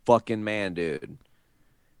 he's the fucking man, dude.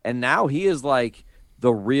 And now he is like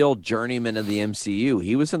the real journeyman of the MCU.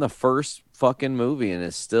 He was in the first fucking movie and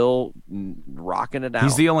is still rocking it out.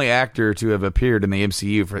 He's the only actor to have appeared in the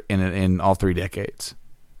MCU in all 3 decades.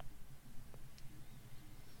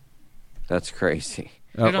 That's crazy.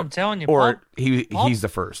 Dude, I'm telling you, he's the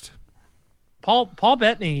first. Paul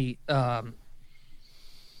Bettany. I've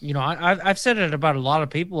said it about a lot of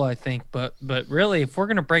people, I think, but really, if we're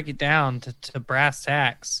gonna break it down to brass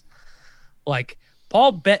tacks, like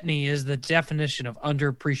Paul Bettany is the definition of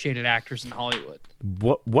underappreciated actors in Hollywood.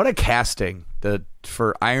 What a casting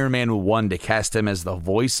for Iron Man 1 to cast him as the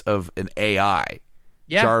voice of an AI,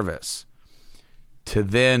 Jarvis, to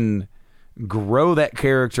then grow that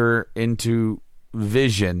character into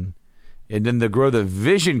Vision, and then to grow the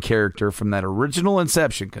Vision character from that original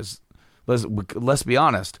inception. Because let's be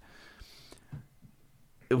honest,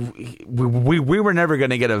 we were never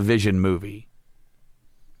going to get a Vision movie.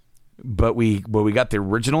 But we got the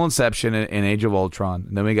original Inception in Age of Ultron,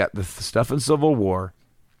 and then we got the stuff in Civil War,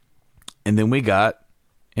 and then we got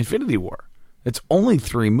Infinity War. It's only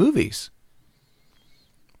 3 movies.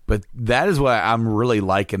 But that is why I'm really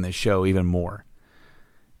liking this show even more.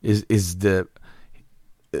 Is the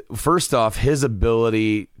first off, his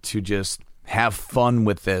ability to just have fun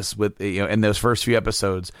with this, in those first few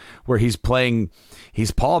episodes where he's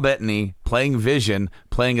Paul Bettany playing Vision,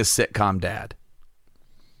 playing a sitcom dad.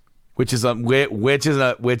 Which is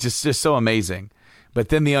just so amazing, but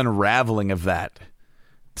then the unraveling of that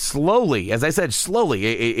slowly, as I said,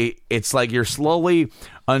 it's like you're slowly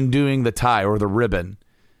undoing the tie or the ribbon,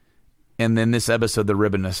 and then this episode, the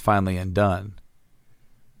ribbon is finally undone,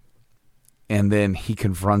 and then he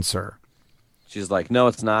confronts her. She's like, "No,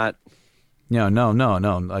 it's not." No.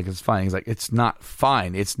 Like, it's fine. He's like, "It's not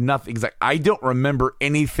fine. It's nothing." He's like, "I don't remember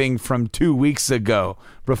anything from 2 weeks ago.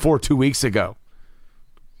 Before 2 weeks ago."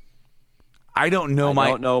 I don't know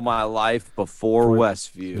my life before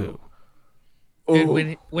Westview.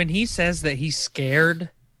 Dude, when he says that he's scared,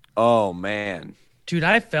 oh man, dude,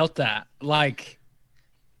 I felt that. Like,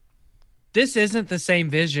 this isn't the same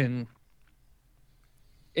Vision.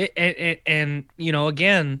 And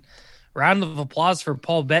again, round of applause for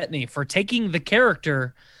Paul Bettany for taking the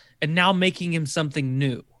character and now making him something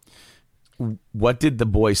new. What did the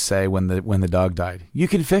boy say when the dog died? You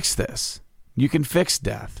can fix this. You can fix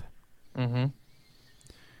death. Mm-hmm.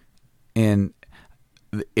 And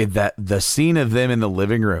the scene of them in the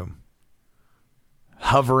living room,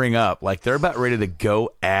 hovering up like they're about ready to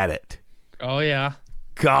go at it. Oh yeah,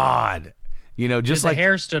 God, just like the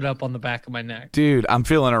hair stood up on the back of my neck, dude. I'm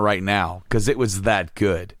feeling it right now because it was that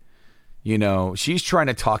good. She's trying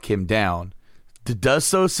to talk him down, does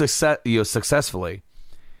so successfully.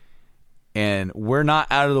 And we're not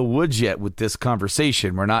out of the woods yet with this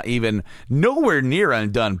conversation. We're not even nowhere near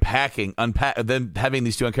undone then having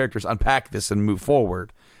these 2 characters unpack this and move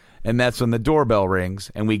forward. And that's when the doorbell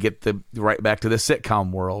rings and we get right back to the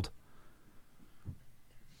sitcom world.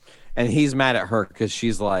 And he's mad at her because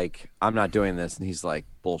she's like, "I'm not doing this," and he's like,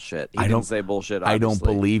 "Bullshit." He didn't say bullshit. Obviously. I don't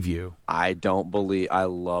believe you. I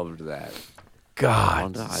loved that. God,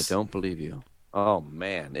 Wanda, I don't believe you. Oh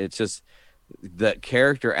man, it's just the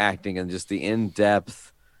character acting and just the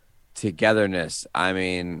in-depth togetherness. I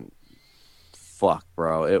mean, fuck,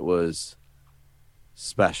 bro. It was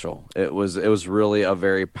special. It was really a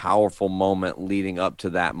very powerful moment leading up to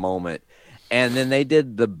that moment. And then they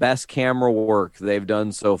did the best camera work they've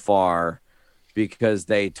done so far because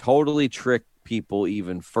they totally tricked people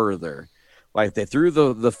even further. Like, they threw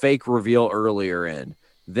the fake reveal earlier in.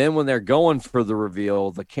 Then when they're going for the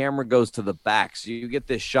reveal, the camera goes to the back. So you get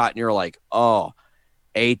this shot and you're like, oh,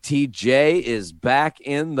 ATJ is back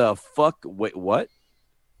in the fuck. Wait, what?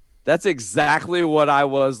 That's exactly what I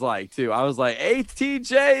was like, too. I was like,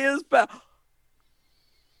 ATJ is back.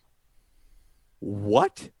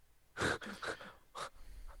 What?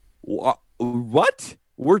 What?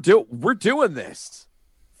 We're doing this.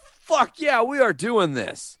 Fuck yeah, we are doing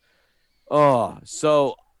this. Oh,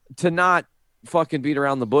 so to not fucking beat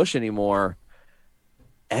around the bush anymore,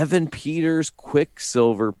 Evan Peters,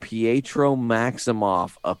 Quicksilver, Pietro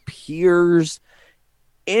Maximoff appears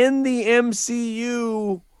in the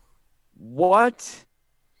MCU. What?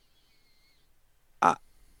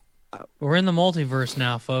 We're in the multiverse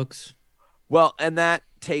now, folks. Well, and that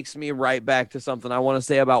takes me right back to something I want to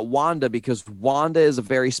say about Wanda, because Wanda is a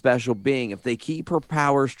very special being. If they keep her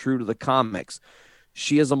powers true to the comics,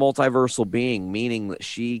 she is a multiversal being, meaning that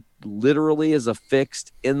she literally is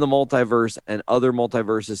affixed in the multiverse and other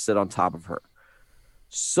multiverses sit on top of her.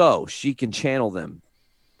 So she can channel them,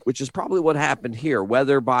 which is probably what happened here,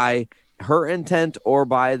 whether by her intent or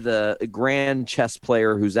by the grand chess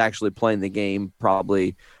player who's actually playing the game,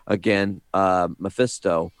 probably, again,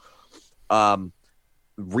 Mephisto.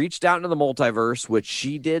 Reached out into the multiverse, which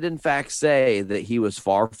she did in fact say that he was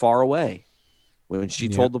far, far away. When she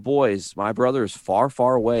told the boys, my brother is far,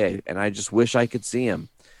 far away, and I just wish I could see him.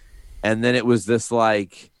 And then it was this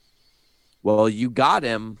like, well, you got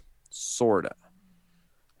him, sorta.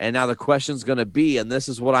 And now the question's going to be, and this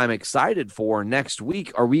is what I'm excited for next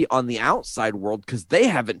week, are we on the outside world? Because they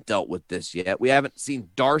haven't dealt with this yet. We haven't seen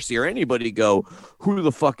Darcy or anybody go, who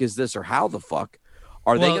the fuck is this or how the fuck?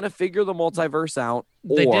 Are they going to figure the multiverse out?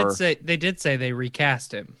 They did say they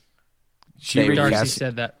recast him. Darcy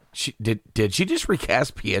said that. Did she just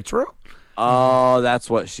recast Pietro? Oh, that's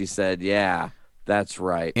what she said. Yeah, that's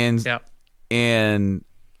right. And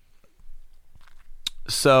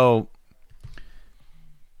so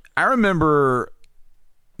I remember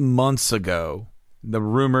months ago the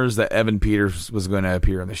rumors that Evan Peters was going to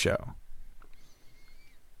appear in the show.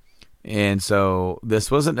 And so this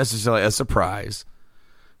wasn't necessarily a surprise.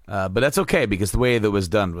 But that's okay, because the way that was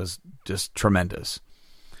done was just tremendous.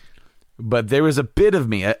 But there was a bit of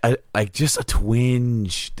me, like just a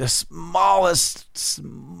twinge, the smallest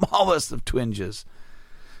of twinges,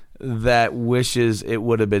 that wishes it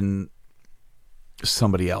would have been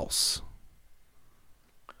somebody else.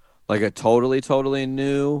 Like a totally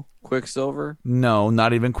new Quicksilver? No,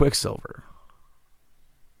 not even Quicksilver.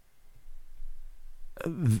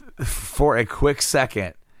 For a quick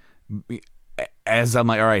second, as I'm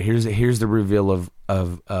like, all right, here's the reveal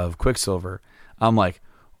of Quicksilver. I'm like,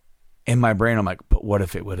 in my brain, I'm like, but what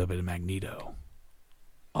if it would have been Magneto?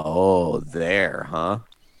 Oh, there, huh?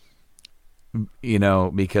 You know,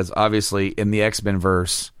 because obviously in the X-Men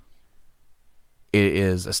verse, it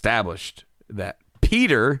is established that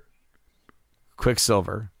Peter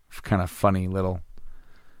Quicksilver, kind of funny little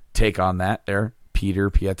take on that there,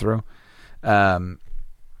 Pietro.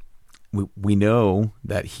 We know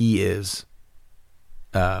that he is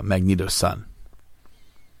Magneto's son.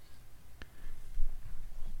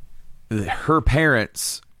 Her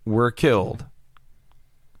parents were killed,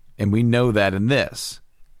 and we know that in this.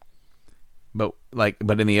 But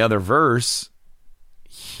in the other verse,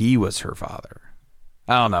 he was her father.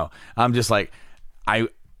 I don't know. I'm just like, I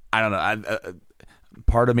don't know.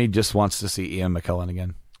 Part of me just wants to see Ian McKellen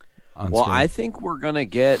again. Well, I think we're gonna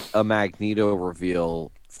get a Magneto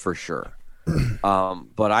reveal for sure.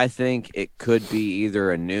 But I think it could be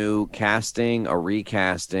either a new casting, a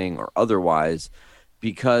recasting, or otherwise.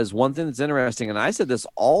 Because one thing that's interesting, and I said this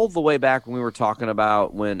all the way back when we were talking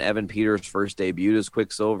about when Evan Peters first debuted as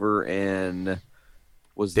Quicksilver in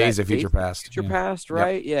Days of Future Past. Future Past,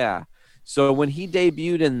 right? Yep. Yeah. So when he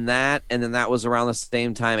debuted in that, and then that was around the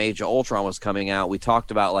same time Age of Ultron was coming out, we talked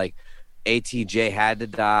about like ATJ had to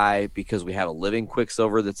die because we have a living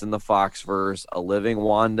Quicksilver that's in the Foxverse, a living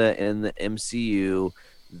Wanda in the MCU.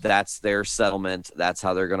 That's their settlement. That's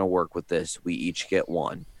how they're going to work with this. We each get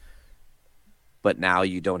one. But now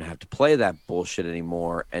you don't have to play that bullshit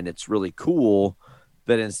anymore. And it's really cool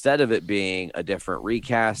that instead of it being a different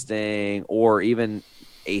recasting or even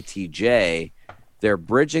ATJ, they're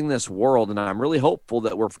bridging this world. And I'm really hopeful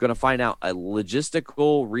that we're going to find out a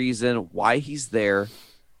logistical reason why he's there,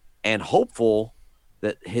 and hopeful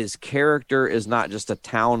that his character is not just a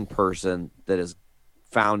town person that has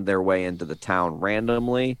found their way into the town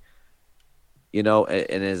randomly, you know,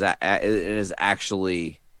 and is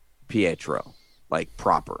actually Pietro. Like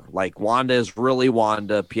proper, like Wanda is really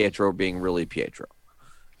Wanda, Pietro being really Pietro.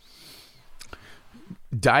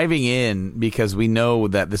 Diving in, because we know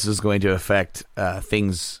that this is going to affect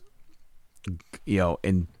things, you know,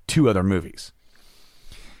 in 2 other movies,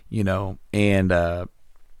 you know, and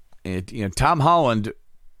Tom Holland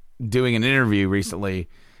doing an interview recently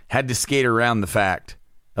had to skate around the fact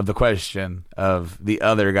of the question of the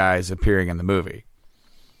other guys appearing in the movie.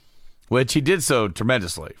 Which he did so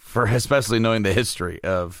tremendously, for especially knowing the history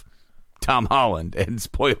of Tom Holland and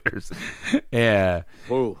spoilers. Yeah.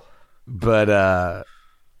 Ooh. But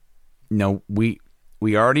no, we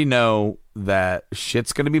already know that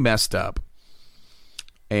shit's gonna be messed up.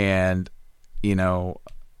 And, you know,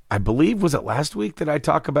 I believe, was it last week that I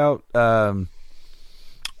talked about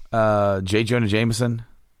J. Jonah Jameson?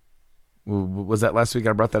 Was that last week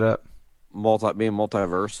I brought that up? Being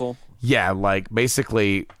multiversal? Yeah, like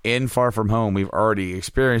basically in Far From Home, we've already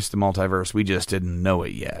experienced the multiverse. We just didn't know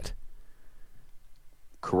it yet.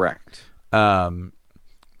 Correct.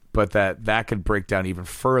 But that could break down even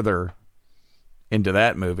further into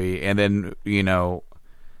that movie, and then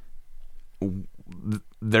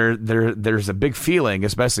there's a big feeling,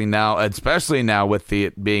 especially now with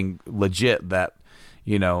it being legit that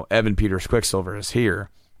Evan Peters Quicksilver is here,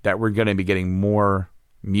 that we're going to be getting more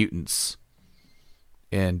mutants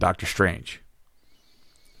in Doctor Strange.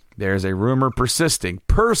 There's a rumor persisting.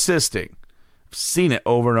 I've seen it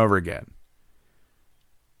over and over again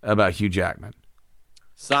about Hugh Jackman.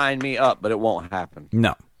 Sign me up, but it won't happen.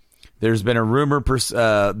 No. There's been a rumor.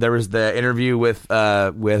 There was the interview with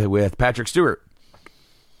Patrick Stewart,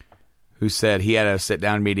 who said he had a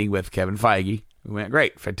sit-down meeting with Kevin Feige. Who went,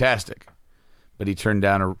 great, fantastic, but he turned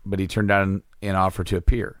down an offer to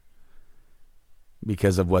appear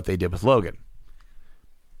because of what they did with Logan.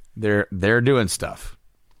 They're doing stuff,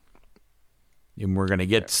 and we're gonna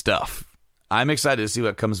get stuff. I'm excited to see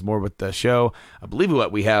what comes more with the show. I believe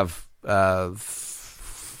we have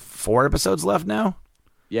 4 episodes left now.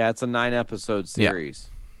 Yeah, it's a 9-episode series.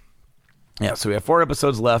 Yeah, so we have 4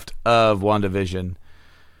 episodes left of WandaVision.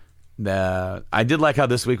 I did like how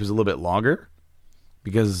this week was a little bit longer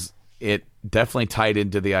because it definitely tied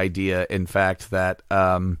into the idea, in fact, that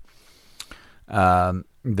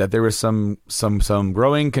that there was some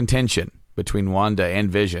growing contention between Wanda and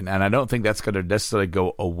Vision, and I don't think that's going to necessarily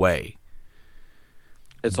go away.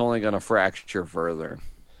 It's only going to fracture further.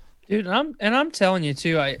 Dude, I'm telling you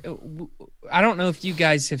too. I don't know if you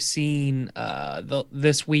guys have seen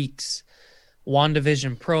this week's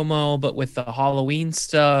WandaVision promo, but with the Halloween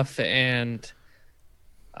stuff and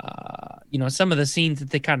some of the scenes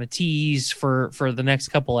that they kind of tease for the next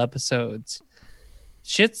couple episodes,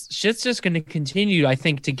 shit's just going to continue. I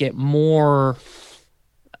think to get more.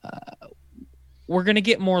 We're going to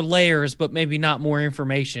get more layers, but maybe not more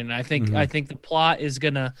information. I think the plot is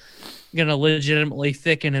gonna legitimately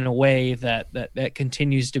thicken in a way that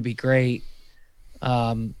continues to be great.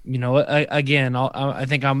 Again, I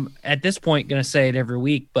think I'm at this point going to say it every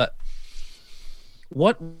week, but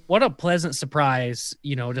what a pleasant surprise,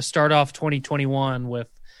 to start off 2021 with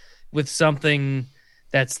something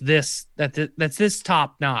that's this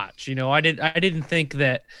top notch. I didn't think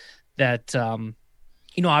that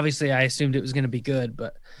obviously I assumed it was going to be good,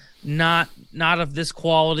 but not of this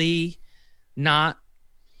quality, not,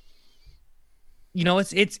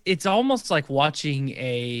 it's almost like watching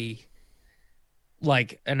an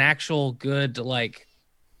actual good, like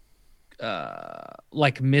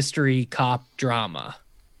mystery cop drama.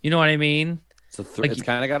 You know what I mean? It's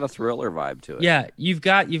kind of got a thriller vibe to it. Yeah. You've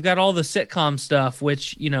got all the sitcom stuff,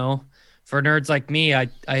 which, for nerds like me, I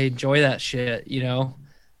enjoy that shit,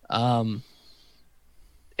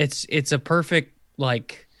 It's a perfect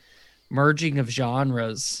merging of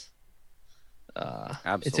genres.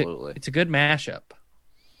 Absolutely, it's a good mashup.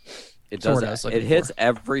 It does. It hits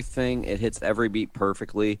everything. It hits every beat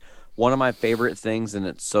perfectly. One of my favorite things, and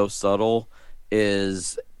it's so subtle,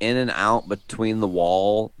 is in and out between the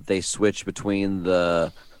wall. They switch between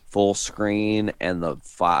the full screen and the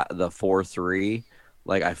 4:3.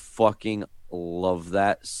 I fucking love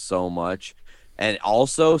that so much. And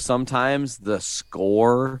also, sometimes the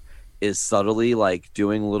score is subtly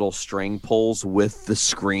doing little string pulls with the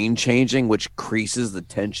screen changing, which increases the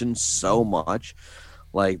tension so much.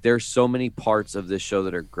 There's so many parts of this show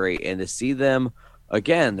that are great. And to see them,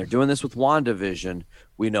 again, they're doing this with WandaVision.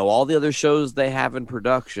 We know all the other shows they have in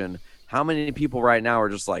production. How many people right now are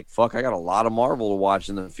just fuck, I got a lot of Marvel to watch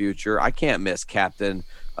in the future. I can't miss Falcon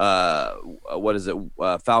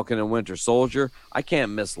and Winter Soldier. I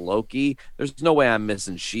can't miss Loki. There's no way I'm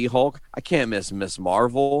missing She-Hulk. I can't miss Miss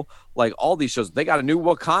Marvel. All these shows, they got a new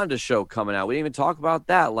Wakanda show coming out. We didn't even talk about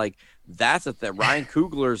that. That's a thing. Ryan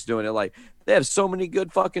Coogler's doing it. They have so many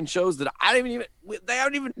good fucking shows that they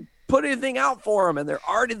haven't even put anything out for them, and they're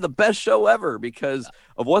already the best show ever because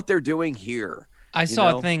of what they're doing here. I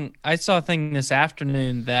saw a thing this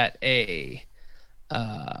afternoon that a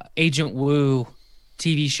Agent Woo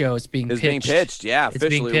TV show is being pitched. Yeah, it's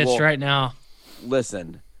being pitched right now.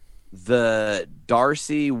 Listen, the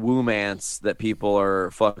Darcy Woomance that people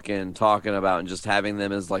are fucking talking about and just having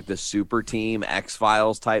them as the super team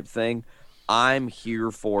X-Files type thing, I'm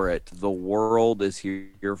here for it. The world is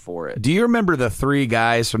here for it. Do you remember the 3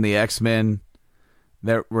 guys from the X-Men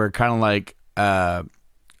that were kind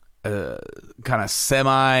of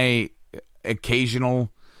semi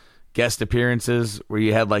occasional guest appearances where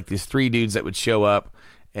you had these 3 dudes that would show up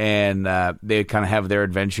and they'd kind of have their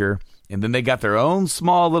adventure, and then they got their own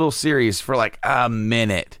small little series for a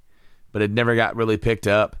minute, but it never got really picked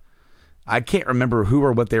up. I can't remember who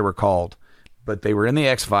or what they were called, but they were in the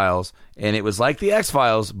X-Files, and it was like the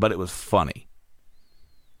X-Files, but it was funny.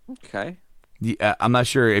 Okay. Yeah, I'm not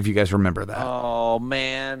sure if you guys remember that. Oh,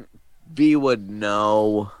 man. B would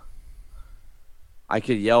know. I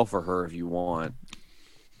could yell for her if you want.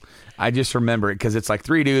 I just remember it because it's like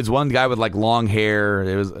three dudes, one guy with like long hair.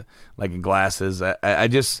 It was like glasses. I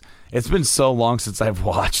just, it's been so long since I've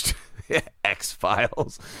watched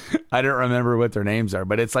X-Files. I don't remember what their names are,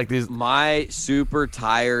 but it's like these. My super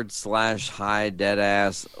tired / high dead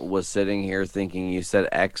ass was sitting here thinking you said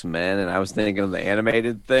X-Men, and I was thinking of the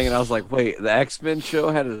animated thing, and I was like, wait, the X-Men show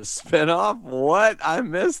had a spinoff? What? I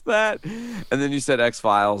missed that? And then you said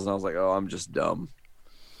X-Files, and I was like, oh, I'm just dumb.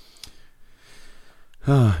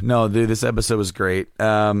 No, dude, this episode was great.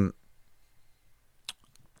 Off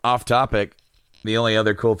topic, the only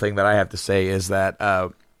other cool thing that I have to say is that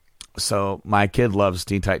so my kid loves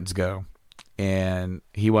Teen Titans Go, and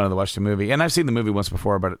he wanted to watch the movie. And I've seen the movie once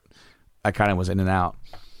before, but I kind of was in and out.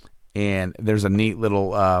 And there's a neat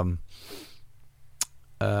little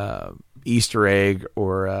Easter egg,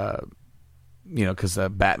 or because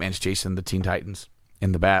Batman's chasing the Teen Titans,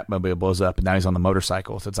 and the Batmobile blows up, and now he's on the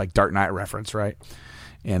motorcycle. So it's like Dark Knight reference, right?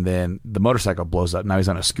 And then the motorcycle blows up. Now he's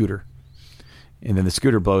on a scooter. And then the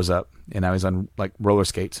scooter blows up, and now he's on like roller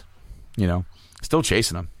skates, still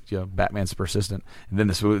chasing him. Batman's persistent. And then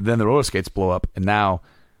the roller skates blow up, and now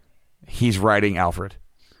he's riding Alfred.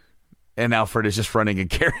 And Alfred is just running and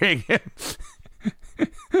carrying him.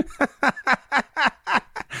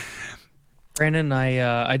 Brandon,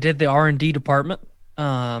 I did the R&D department.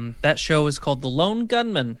 That show is called The Lone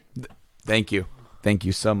Gunman. Thank you. Thank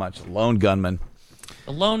you so much. Lone Gunman.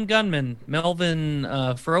 The Lone Gunman, Melvin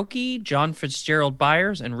Farokhi, John Fitzgerald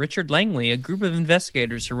Byers, and Richard Langley, a group of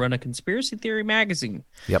investigators who run a conspiracy theory magazine.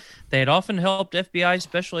 Yep. They had often helped FBI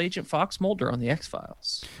Special Agent Fox Mulder on the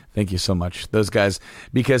X-Files. Thank you so much. Those guys,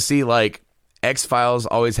 because see, like X-Files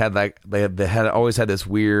always had like they had always had this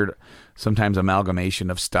weird, sometimes amalgamation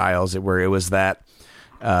of styles where it was that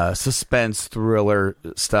suspense thriller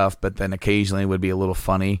stuff, but then occasionally it would be a little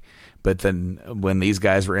funny. But then when these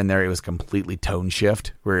guys were in there, it was completely tone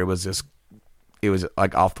shift, where it was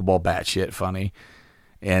like off the wall batshit funny.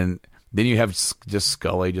 And then you have just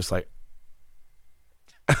Scully just like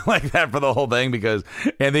like that for the whole thing, because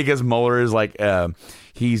Mulder is like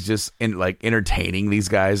he's just entertaining these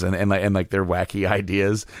guys and their wacky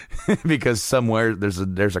ideas because somewhere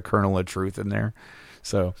there's a kernel of truth in there.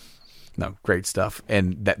 So no, great stuff.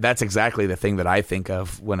 And that's exactly the thing that I think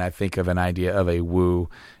of when I think of an idea of a Wu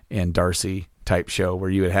and Darcy type show, where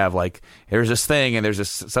you would have like, there's this thing and there's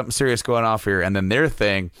just something serious going off here, and then their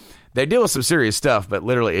thing, they deal with some serious stuff, but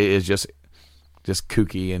literally it is just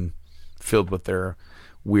kooky and filled with their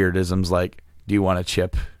weirdisms, like, do you want a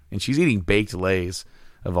chip? And she's eating baked Lays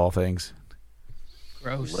of all things.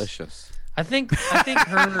 Gross. Delicious. I think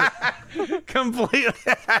her completely.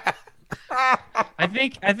 I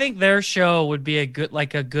think their show would be a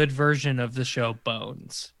good version of the show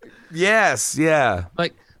Bones. Yes, yeah.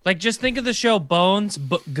 Like just think of the show Bones,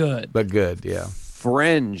 but good. But good, yeah.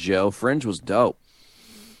 Fringe, yo. Fringe was dope.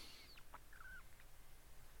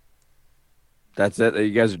 That's it. You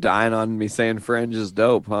guys are dying on me saying Fringe is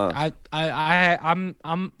dope, huh?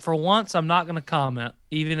 I'm for once I'm not gonna comment,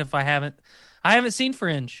 even if I haven't seen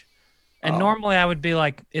Fringe. And normally I would be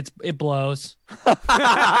like, it blows.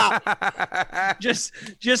 just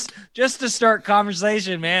to start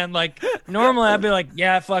conversation, man. Like normally I'd be like,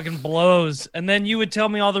 yeah, it fucking blows. And then you would tell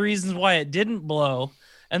me all the reasons why it didn't blow.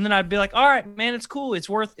 And then I'd be like, all right, man, it's cool. It's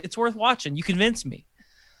worth watching. You convinced me.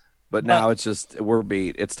 But now it's just, we're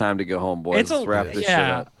beat. It's time to go home, boys. Let's wrap this shit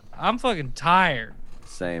up. I'm fucking tired.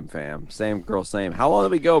 Same, fam. Same, girl, same. How long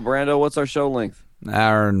did we go, Brando? What's our show length? An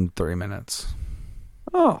hour and 3 minutes.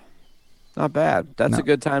 Oh. Not bad. That's a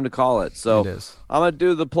good time to call it. So it is. I'm going to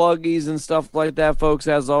do the pluggies and stuff like that, folks.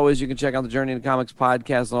 As always, you can check out the Journey into Comics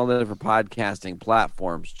podcast and all the different podcasting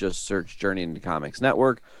platforms. Just search Journey into Comics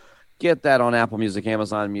Network. Get that on Apple Music,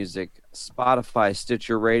 Amazon Music, Spotify,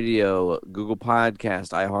 Stitcher Radio, Google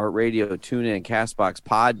Podcast, iHeartRadio, TuneIn, CastBox,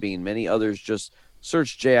 Podbean, many others. Just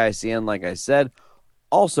search JICN, like I said.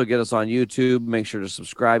 Also, get us on YouTube. Make sure to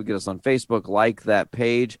subscribe. Get us on Facebook. Like that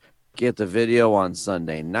page. Get the video on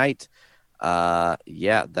Sunday night.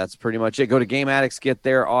 Yeah, that's pretty much it. Go to Game Addicts, get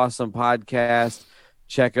their awesome podcast.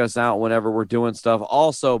 Check us out whenever we're doing stuff.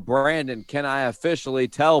 Also, Brandon, can I officially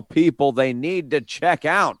tell people they need to check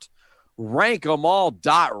out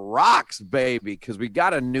RankEmAll.rocks, baby, because we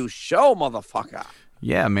got a new show, motherfucker.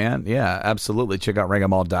 Yeah, man. Yeah, absolutely. Check out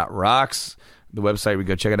RankEmAll.rocks. the website. We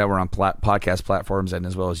go check it out. We're on podcast platforms and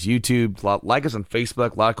as well as YouTube. Like us on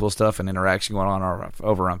Facebook. A lot of cool stuff and interaction going on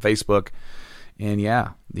over on Facebook. And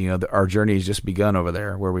yeah, our journey has just begun over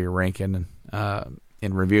there, where we are ranking and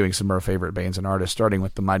reviewing some of our favorite bands and artists, starting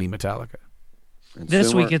with the mighty Metallica.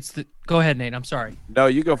 This week it's the. Go ahead, Nate. I'm sorry. No,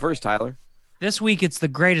 you go first, Tyler. This week it's the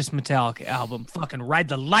greatest Metallica album. Fucking Ride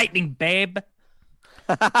the Lightning, babe.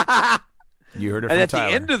 You heard it and from at Tyler.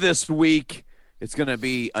 The end of this week, it's going to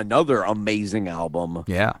be another amazing album.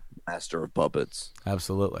 Yeah. Master of Puppets.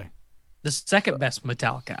 Absolutely. The second best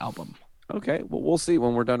Metallica album. Okay. Well, we'll see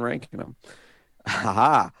when we're done ranking them.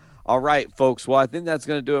 Haha. All right, folks. Well, I think that's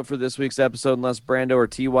going to do it for this week's episode, unless Brando or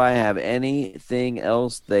TY have anything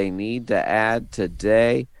else they need to add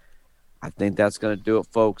today. I think that's going to do it,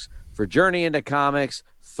 folks, for Journey into Comics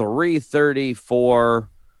 334.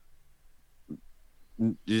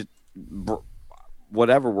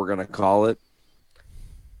 Whatever we're going to call it.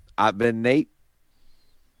 I've been Nate.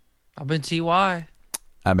 I've been TY.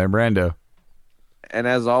 I've been Brando. And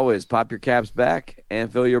as always, pop your caps back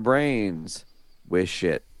and fill your brains with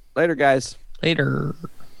shit. Later, guys. Later.